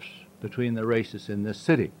relationships between the races in this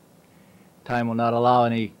city. Time will not allow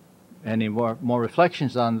any more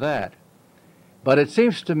reflections on that. But it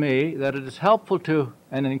seems to me that it is helpful to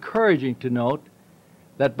and encouraging to note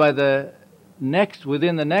that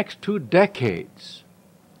within the next 2 decades,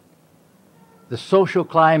 the social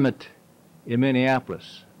climate in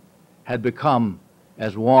Minneapolis had become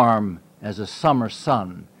as warm as a summer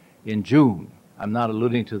sun in June. I'm not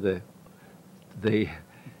alluding to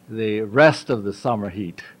the rest of the summer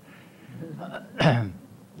heat. And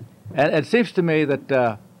it seems to me that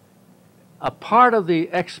a part of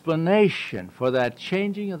the explanation for that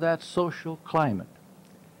changing of that social climate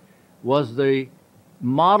was the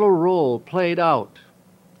model role played out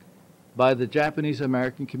by the Japanese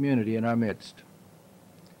American community in our midst.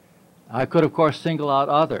 I could, of course, single out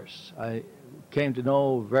others. I came to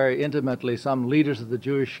know very intimately some leaders of the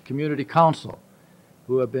Jewish Community Council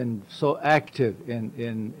who have been so active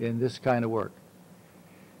in this kind of work.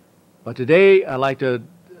 But today I'd like to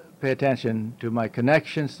pay attention to my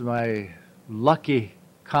connections, to my lucky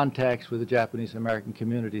contacts with the Japanese American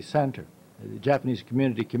Community Center, the Japanese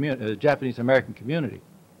American community.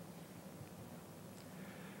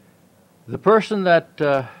 The person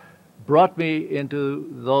that brought me into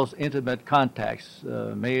those intimate contacts,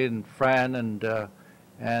 me and Fran and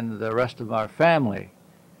the rest of our family,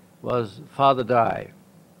 was Father Dai.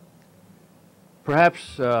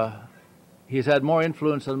 Perhaps he's had more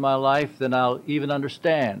influence on my life than I'll even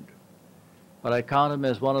understand, but I count him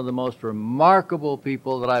as one of the most remarkable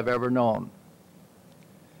people that I've ever known.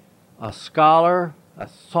 A scholar, a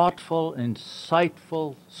thoughtful,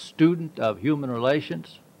 insightful student of human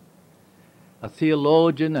relations, a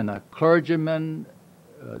theologian and a clergyman,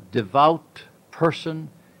 a devout person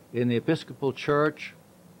in the Episcopal Church,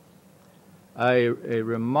 a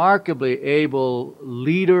remarkably able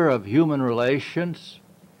leader of human relations,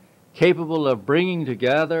 capable of bringing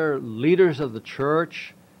together leaders of the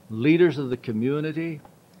church, leaders of the community.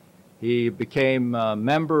 He became a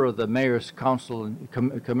member of the Mayor's Council and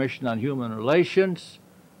Commission on Human Relations.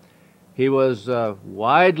 He was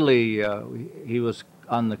he was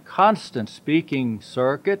on the constant speaking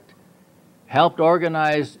circuit, helped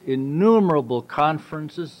organize innumerable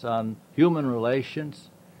conferences on human relations,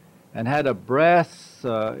 and had a breadth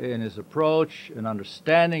in his approach and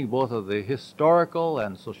understanding both of the historical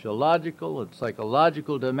and sociological and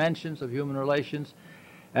psychological dimensions of human relations,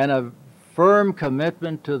 and a firm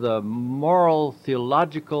commitment to the moral,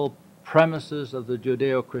 theological premises of the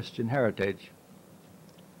Judeo-Christian heritage.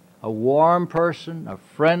 A warm person, a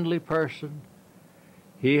friendly person.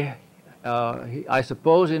 I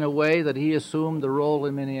suppose in a way that he assumed the role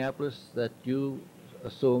in Minneapolis that you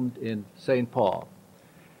assumed in St. Paul.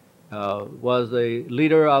 Was the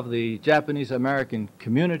leader of the Japanese American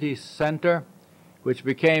Community Center, which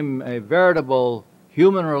became a veritable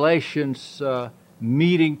human relations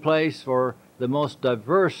meeting place for the most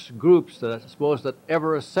diverse groups that I suppose that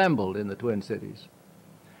ever assembled in the Twin Cities.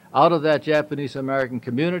 Out of that Japanese American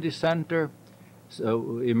Community Center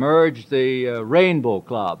emerged the Rainbow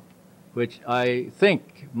Club, which I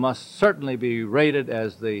think must certainly be rated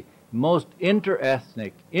as the most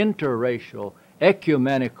interethnic, interracial,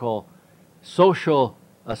 ecumenical social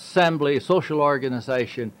assembly, social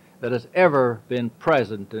organization that has ever been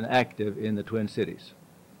present and active in the Twin Cities.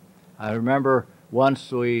 I remember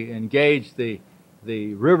once we engaged the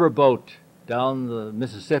riverboat down the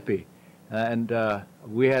Mississippi, and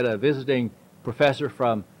we had a visiting professor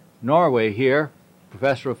from Norway here,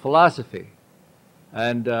 professor of philosophy.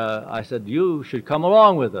 And I said, you should come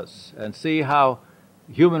along with us and see how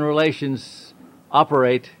human relations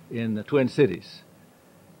operate in the Twin Cities.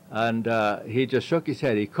 And he just shook his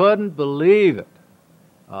head. He couldn't believe it.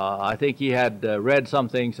 I think he had read some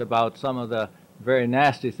things about some of the very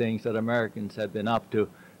nasty things that Americans had been up to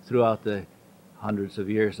throughout the hundreds of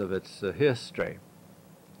years of its history.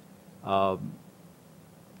 Well,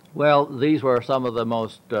 these were some of the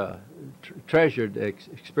most treasured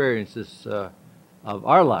experiences of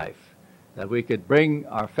our life, that we could bring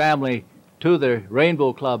our family to the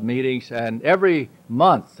Rainbow Club meetings, and every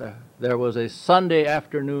month there was a Sunday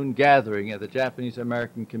afternoon gathering at the Japanese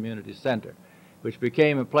American Community Center, which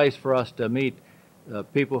became a place for us to meet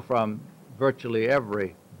people from virtually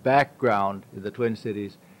every background in the Twin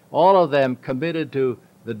Cities, all of them committed to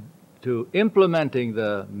implementing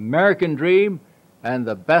the American dream and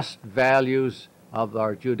the best values of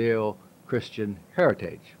our Judeo-Christian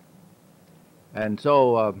heritage. And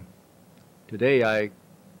so today I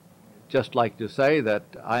just like to say that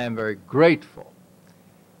I am very grateful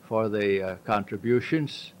for the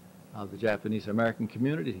contributions of the Japanese American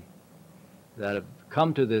community that have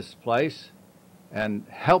come to this place and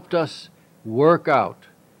helped us work out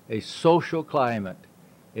a social climate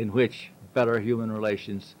in which better human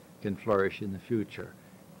relations can flourish in the future.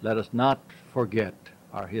 Let us not forget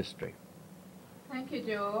our history. Thank you,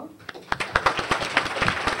 Joe.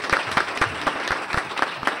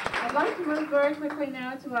 I'd like to move very quickly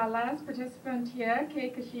now to our last participant here, Kay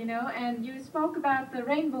Kashino, and you spoke about the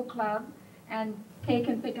Rainbow Club, and Kay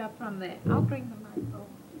can pick up from there. I'll bring the microphone.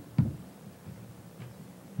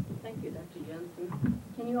 Thank you, Dr. Jensen.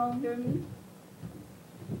 Can you all hear me?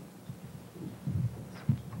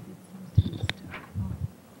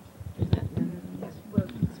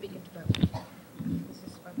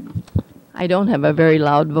 I don't have a very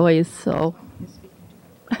loud voice, so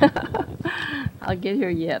I'll get here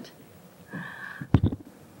yet.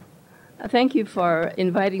 Thank you for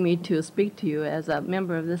inviting me to speak to you as a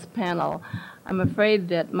member of this panel. I'm afraid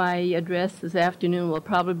that my address this afternoon will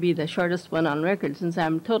probably be the shortest one on record, since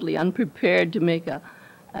I'm totally unprepared to make a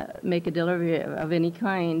delivery of any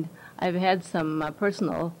kind. I've had some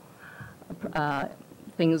personal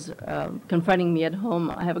things confronting me at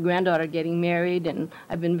home. I have a granddaughter getting married, and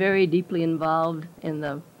I've been very deeply involved in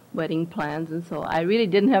the wedding plans, and so I really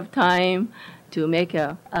didn't have time to make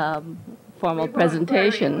a formal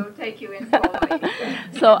presentation. We'll take you informally.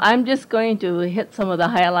 So I'm just going to hit some of the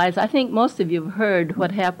highlights. I think most of you have heard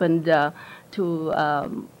what happened to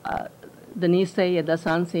the Nisei, the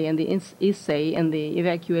Sansei, and the Issei in the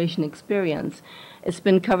evacuation experience. It's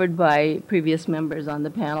been covered by previous members on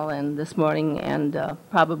the panel and this morning and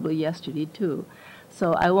probably yesterday too.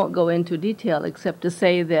 So I won't go into detail except to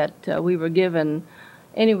say that we were given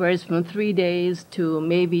anywhere from 3 days to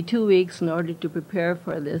maybe 2 weeks in order to prepare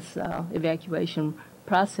for this evacuation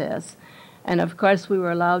process. And of course, we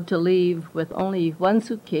were allowed to leave with only one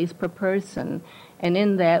suitcase per person. And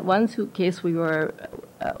in that one suitcase, we were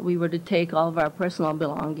to take all of our personal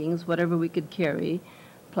belongings, whatever we could carry,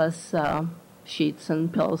 plus sheets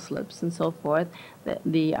and pillow slips and so forth.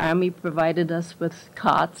 The Army provided us with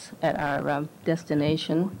cots at our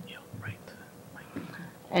destination.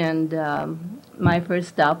 And my first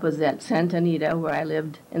stop was at Santa Anita, where I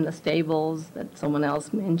lived in the stables that someone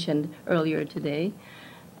else mentioned earlier today.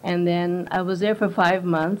 And then I was there for 5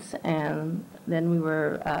 months, and then we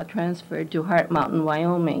were transferred to Heart Mountain,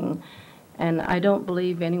 Wyoming. And I don't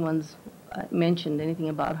believe anyone's mentioned anything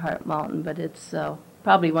about Heart Mountain, but it's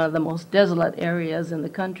probably one of the most desolate areas in the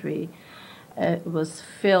country. It was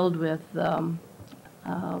filled with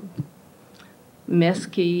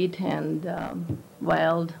mesquite and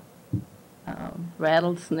wild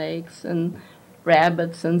rattlesnakes and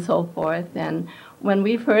rabbits and so forth. And when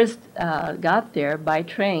we first got there by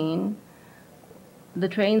train, the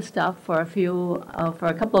train stopped for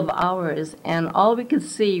a couple of hours, and all we could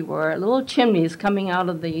see were little chimneys coming out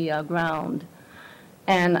of the ground.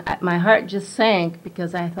 And my heart just sank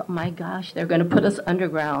because I thought, my gosh, they're going to put us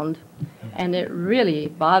underground. And it really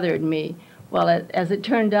bothered me. Well, as it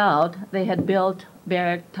turned out, they had built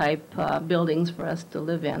barrack-type buildings for us to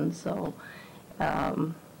live in, so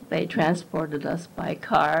they transported us by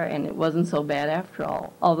car, and it wasn't so bad after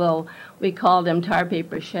all, although we called them tar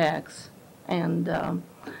paper shacks, and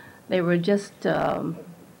they were just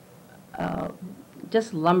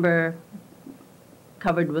lumber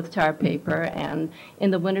covered with tar paper. And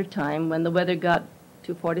in the wintertime, when the weather got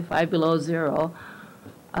to 45 below zero,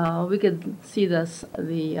 we could see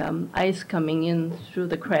the ice coming in through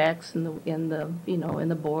the cracks in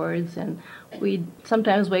the boards, and we'd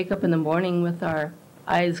sometimes wake up in the morning with our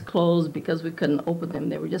eyes closed because we couldn't open them;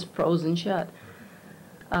 they were just frozen shut.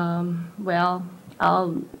 Well,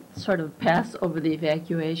 I'll sort of pass over the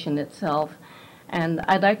evacuation itself, and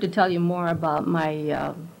I'd like to tell you more about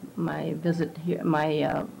my my visit here,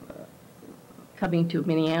 my coming to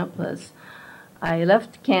Minneapolis. I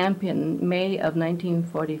left camp in May of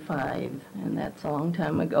 1945, and that's a long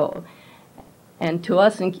time ago. And to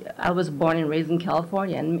us, I was born and raised in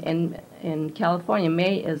California, and in California,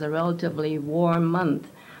 May is a relatively warm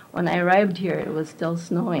month. When I arrived here, it was still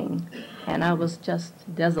snowing, and I was just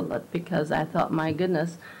desolate because I thought, my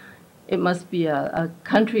goodness, it must be a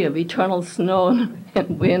country of eternal snow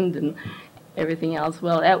and wind and everything else.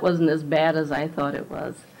 Well, that wasn't as bad as I thought it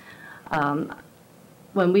was.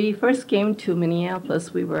 When we first came to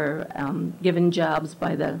Minneapolis, we were given jobs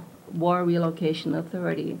by the War Relocation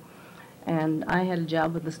Authority, and I had a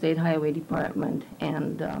job with the State Highway Department,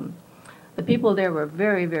 and the people there were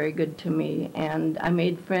very, very good to me, and I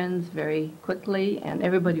made friends very quickly, and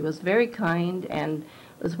everybody was very kind, and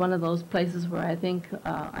it was one of those places where I think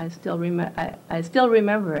I still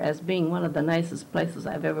remember as being one of the nicest places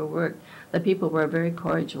I've ever worked. The people were very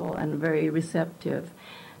cordial and very receptive,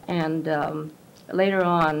 and later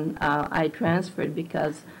on, I transferred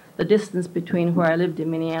because the distance between where I lived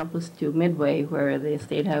in Minneapolis to Midway, where the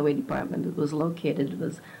State Highway Department was located,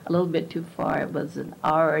 was a little bit too far. It was an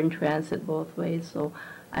hour in transit both ways, so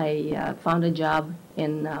I found a job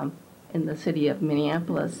in the city of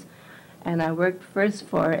Minneapolis. And I worked first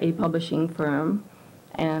for a publishing firm.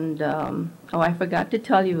 And, I forgot to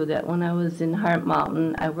tell you that when I was in Heart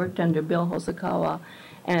Mountain, I worked under Bill Hosokawa.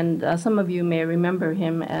 And some of you may remember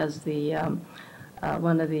him as the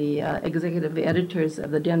one of the executive editors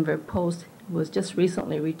of the Denver Post, who was just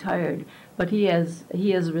recently retired. But he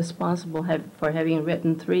is responsible for having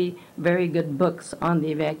written 3 very good books on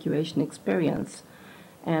the evacuation experience.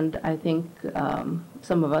 And I think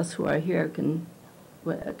some of us who are here can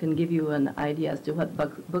give you an idea as to what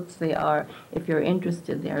books they are if you're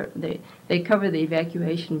interested. They cover the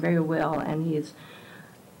evacuation very well, and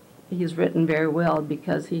he's written very well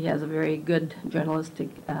because he has a very good journalistic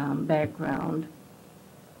background.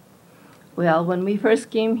 Well, when we first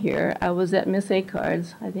came here, I was at Miss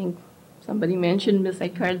Acard's. I think somebody mentioned Miss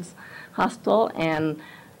Acard's hostel, and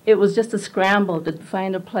it was just a scramble to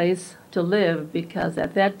find a place to live because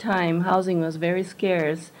at that time housing was very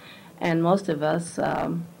scarce, and most of us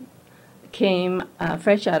came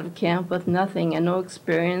fresh out of camp with nothing and no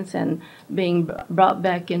experience, and being brought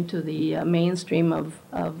back into the mainstream of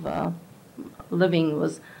living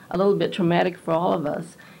was a little bit traumatic for all of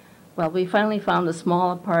us. Well, we finally found a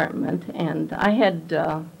small apartment, and I had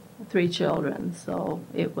 3 children, so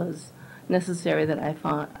it was necessary that I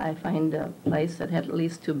find a place that had at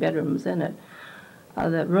least 2 bedrooms in it.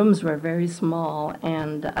 The rooms were very small,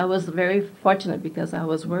 and I was very fortunate because I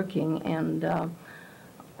was working,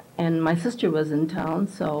 and my sister was in town,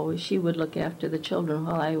 so she would look after the children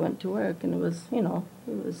while I went to work, and it was, you know,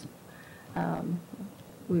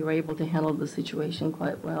 we were able to handle the situation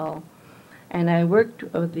quite well. And I worked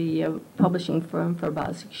with the publishing firm for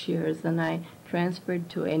about 6 years, then I transferred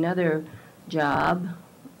to another job.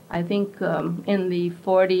 I think in the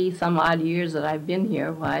 40-some-odd years that I've been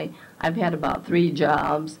here, why, I've had about 3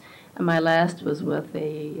 jobs, and my last was with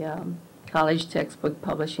a college textbook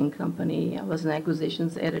publishing company. I was an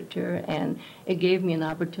acquisitions editor, and it gave me an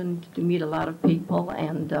opportunity to meet a lot of people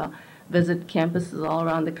and visit campuses all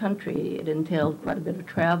around the country. It entailed quite a bit of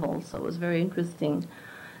travel, so it was very interesting.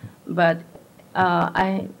 But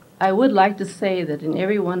I would like to say that in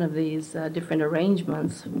every one of these different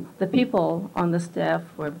arrangements, the people on the staff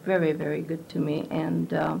were very, very good to me,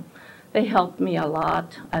 and they helped me a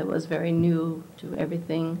lot. I was very new to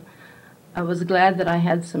everything. I was glad that I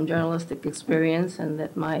had some journalistic experience and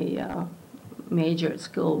that my major at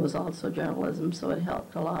school was also journalism, so it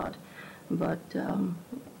helped a lot. But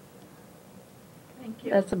Thank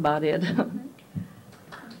you. That's about it. Thank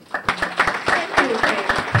you, Kate.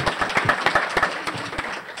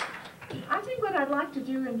 I think what I'd like to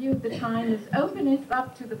do in view of the time is open it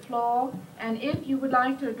up to the floor, and if you would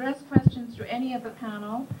like to address questions to any of the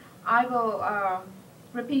panel, I will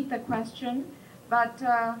repeat the question. But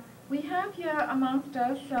we have here amongst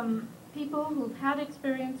us some people who've had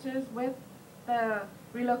experiences with the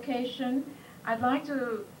relocation. I'd like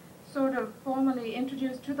to sort of formally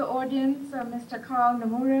introduce to the audience Mr. Carl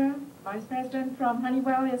Nomura, Vice President from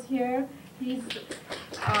Honeywell, is here. He's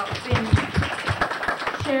been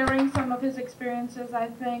sharing some of his experiences, I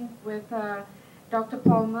think, with Dr.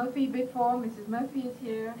 Paul Murphy before. Mrs. Murphy is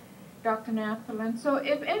here, Dr. Naftalin. So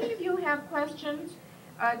if any of you have questions,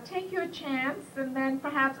 take your chance, and then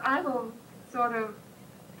perhaps I will sort of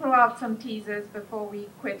throw out some teasers before we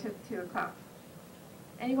quit at 2 o'clock.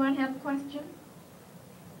 Anyone have a question?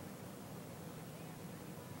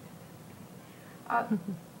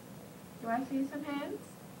 Do I see some hands?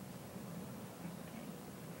 Okay.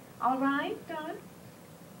 All right, Don?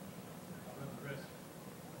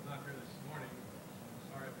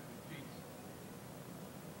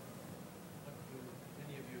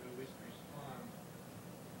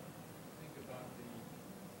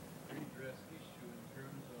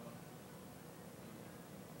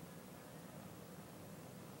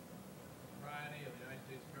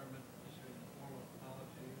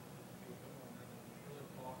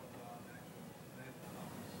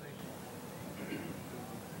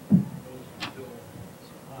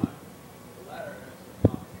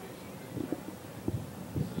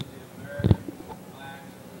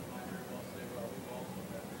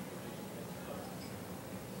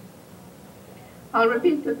 I'll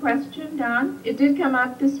repeat the question, Don. It did come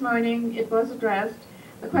up this morning. It was addressed.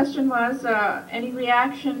 The question was any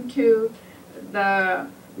reaction to the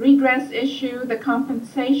redress issue, the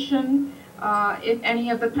compensation, if any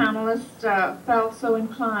of the panelists felt so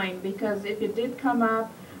inclined, because if it did come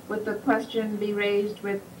up, would the question be raised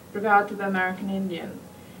with regard to the American Indians?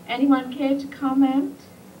 Anyone care to comment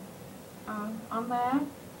on that?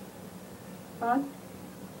 Bud?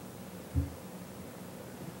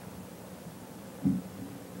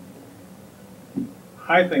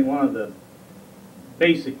 I think one of the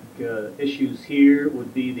basic issues here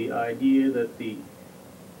would be the idea that the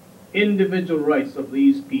individual rights of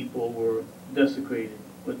these people were desecrated,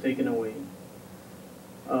 were taken away.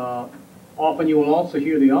 Often you will also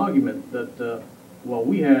hear the argument that, well,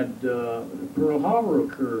 we had Pearl Harbor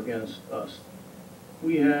occur against us.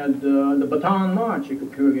 We had the Bataan March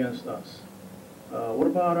occur against us. What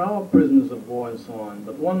about our prisoners of war and so on?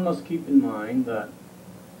 But one must keep in mind that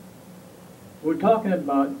we're talking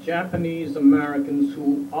about Japanese Americans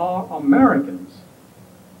who are Americans,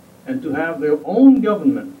 and to have their own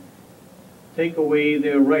government take away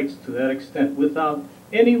their rights to that extent without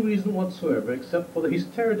any reason whatsoever except for the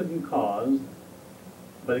hysteria to be caused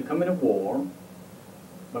by the coming of war,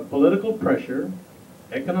 by political pressure,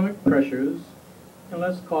 economic pressures, and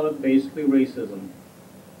let's call it basically racism.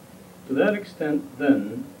 To that extent,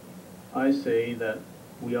 then, I say that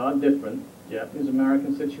we are different.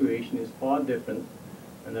 Japanese-American situation is far different,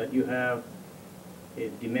 and that you have a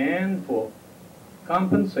demand for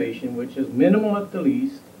compensation, which is minimal at the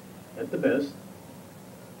least, at the best,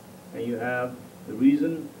 and you have the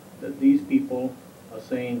reason that these people are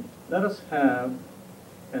saying, let us have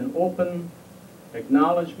an open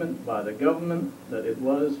acknowledgement by the government that it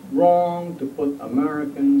was wrong to put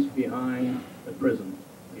Americans behind the prison,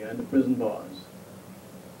 behind the prison bars.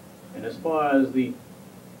 And as far as the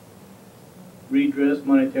redress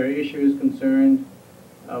monetary issue is concerned,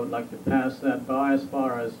 I would like to pass that by as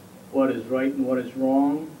far as what is right and what is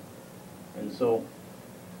wrong. And so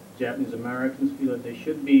Japanese Americans feel that they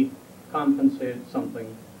should be compensated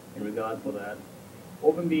something in regard for that.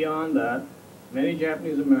 Over and beyond that, many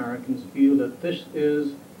Japanese Americans feel that this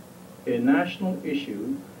is a national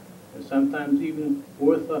issue, and sometimes even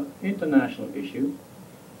worth an international issue,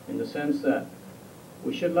 in the sense that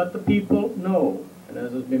we should let the people know, and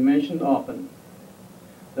as has been mentioned often,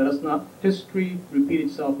 let us not history repeat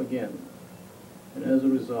itself again. And as a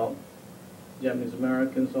result, Japanese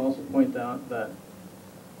Americans also point out that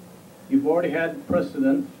you've already had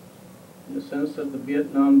precedent in the sense that the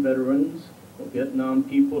Vietnam veterans, or Vietnam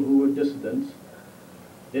people who were dissidents,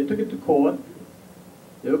 they took it to court,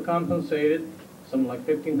 they were compensated something like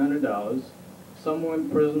 $1,500, some were in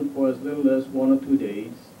prison for as little as 1 or 2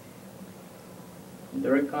 days. In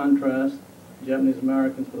direct contrast, Japanese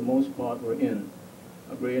Americans for the most part were in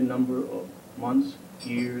a greater number of months,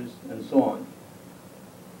 years, and so on.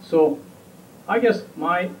 So I guess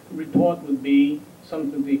my retort would be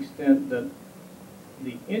something to the extent that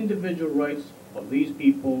the individual rights of these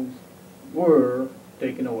peoples were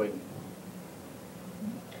taken away.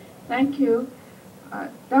 Thank you.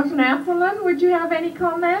 Dr. Naftalin, would you have any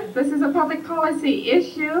comment? This is a public policy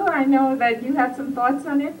issue. I know that you have some thoughts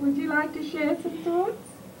on it. Would you like to share some thoughts?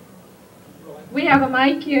 We have a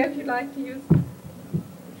mic here if you'd like to use it.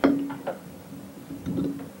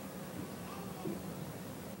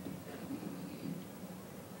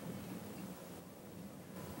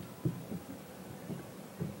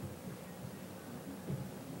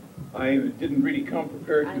 I didn't really come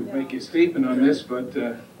prepared to make a statement on this, but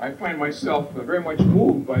I find myself very much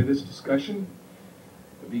moved by this discussion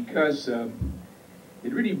because it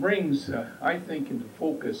really brings, I think, into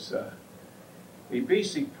focus a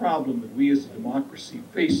basic problem that we as a democracy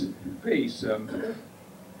face.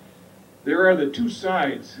 There are the two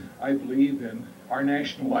sides, I believe, in our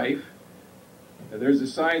national life. There's a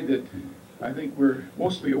side that I think we're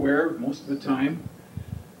mostly aware of most of the time,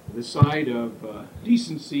 the side of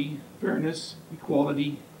decency, fairness,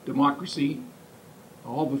 equality, democracy,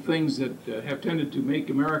 all the things that have tended to make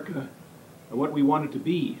America what we want it to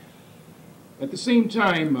be. At the same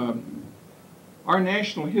time, our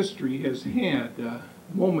national history has had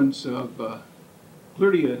moments of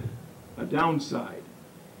clearly a downside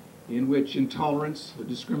in which intolerance,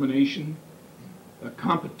 discrimination,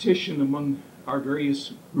 competition among our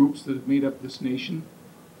various groups that have made up this nation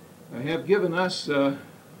have given us a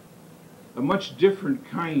much different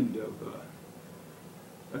kind of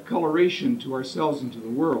a coloration to ourselves and to the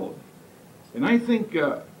world. And I think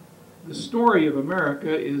the story of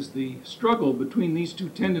America is the struggle between these two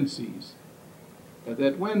tendencies,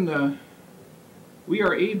 that when we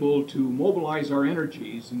are able to mobilize our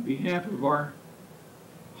energies in behalf of our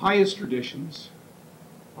highest traditions,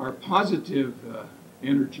 our positive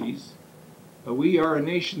energies, we are a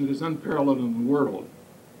nation that is unparalleled in the world.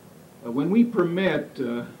 When we permit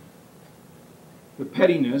the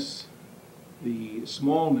pettiness, the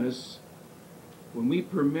smallness, when we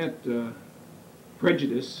permit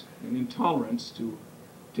prejudice and intolerance to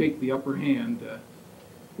take the upper hand,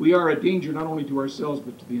 we are a danger not only to ourselves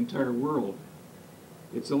but to the entire world.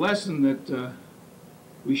 It's a lesson that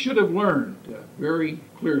we should have learned very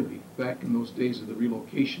clearly back in those days of the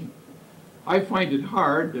relocation. I find it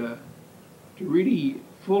hard to really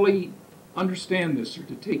fully understand this or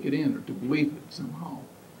to take it in or to believe it somehow.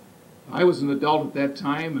 I was an adult at that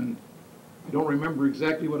time, and I don't remember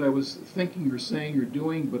exactly what I was thinking or saying or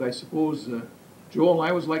doing, but I suppose Joel and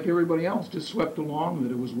I was like everybody else, just swept along,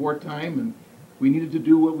 that it was wartime and we needed to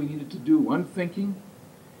do what we needed to do, unthinking.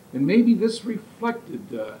 And maybe this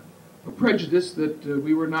reflected a prejudice that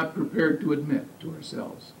we were not prepared to admit to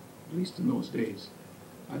ourselves, at least in those days.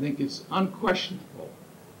 I think it's unquestionable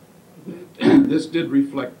that this did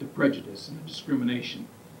reflect a prejudice and a discrimination,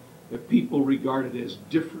 that people regarded as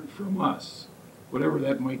different from us whatever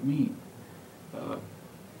that might mean.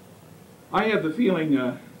 I have the feeling,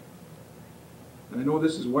 and I know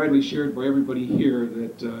this is widely shared by everybody here,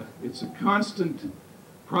 that it's a constant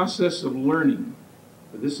process of learning.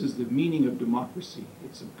 This is the meaning of democracy.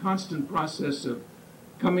 It's a constant process of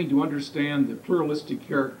coming to understand the pluralistic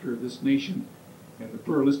character of this nation and the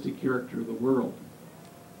pluralistic character of the world.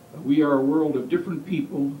 We are a world of different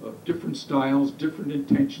people, of different styles, different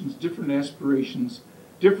intentions, different aspirations,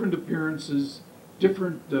 different appearances,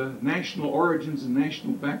 different national origins and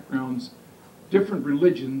national backgrounds, different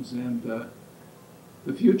religions, and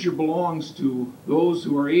the future belongs to those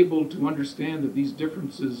who are able to understand that these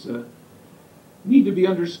differences need to be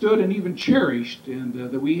understood and even cherished, and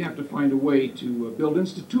that we have to find a way to build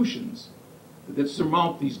institutions that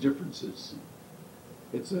surmount these differences.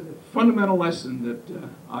 It's a fundamental lesson that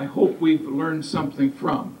I hope we've learned something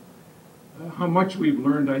from. How much we've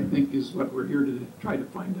learned, I think, is what we're here to try to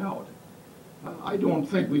find out. I don't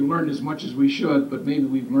think we've learned as much as we should, but maybe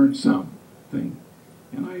we've learned something.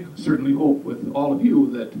 And I certainly hope with all of you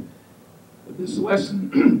that this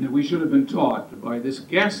lesson that we should have been taught by this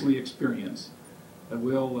ghastly experience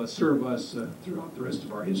will serve us throughout the rest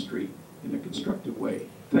of our history in a constructive way.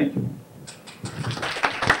 Thank you.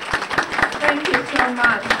 Thank you so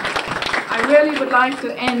much. I really would like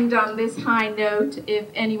to end on this high note if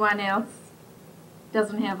anyone else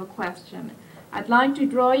doesn't have a question. I'd like to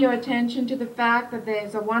draw your attention to the fact that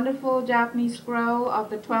there's a wonderful Japanese scroll of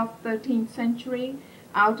the 12th, 13th century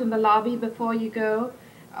out in the lobby before you go,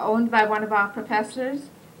 owned by one of our professors.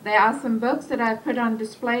 There are some books that I've put on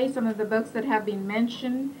display, some of the books that have been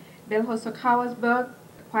mentioned. Bill Hosokawa's book,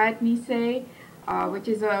 Quiet Nisei, which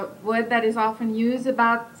is a word that is often used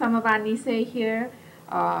about some of our Nisei here.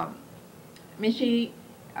 Mishi,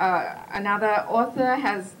 another author,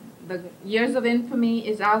 has The Years of Infamy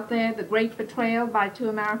is out there, The Great Betrayal by two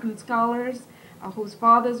American scholars whose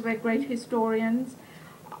fathers were great historians.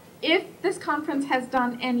 If this conference has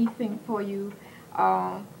done anything for you,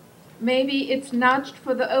 maybe it's nudged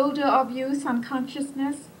for the older of you some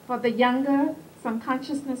consciousness, for the younger some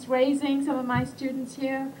consciousness raising, some of my students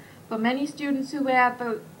here, for many students who were at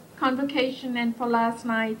the convocation and for last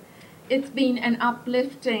night, it's been an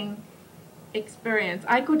uplifting experience.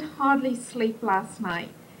 I could hardly sleep last night.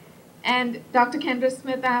 And Dr. Kendra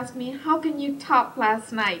Smith asked me, how can you top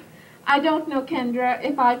last night? I don't know, Kendra,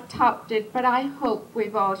 if I've topped it, but I hope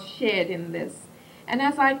we've all shared in this. And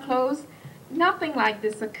as I close, nothing like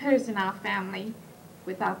this occurs in our family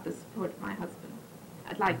without the support of my husband.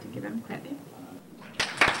 I'd like to give him credit.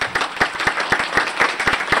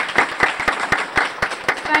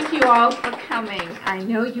 Thank you all for coming. I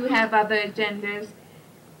know you have other agendas.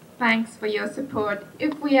 Thanks for your support.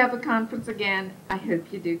 If we have a conference again, I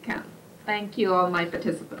hope you do come. Thank you, all my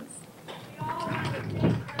participants.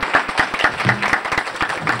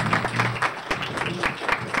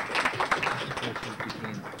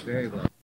 Very well.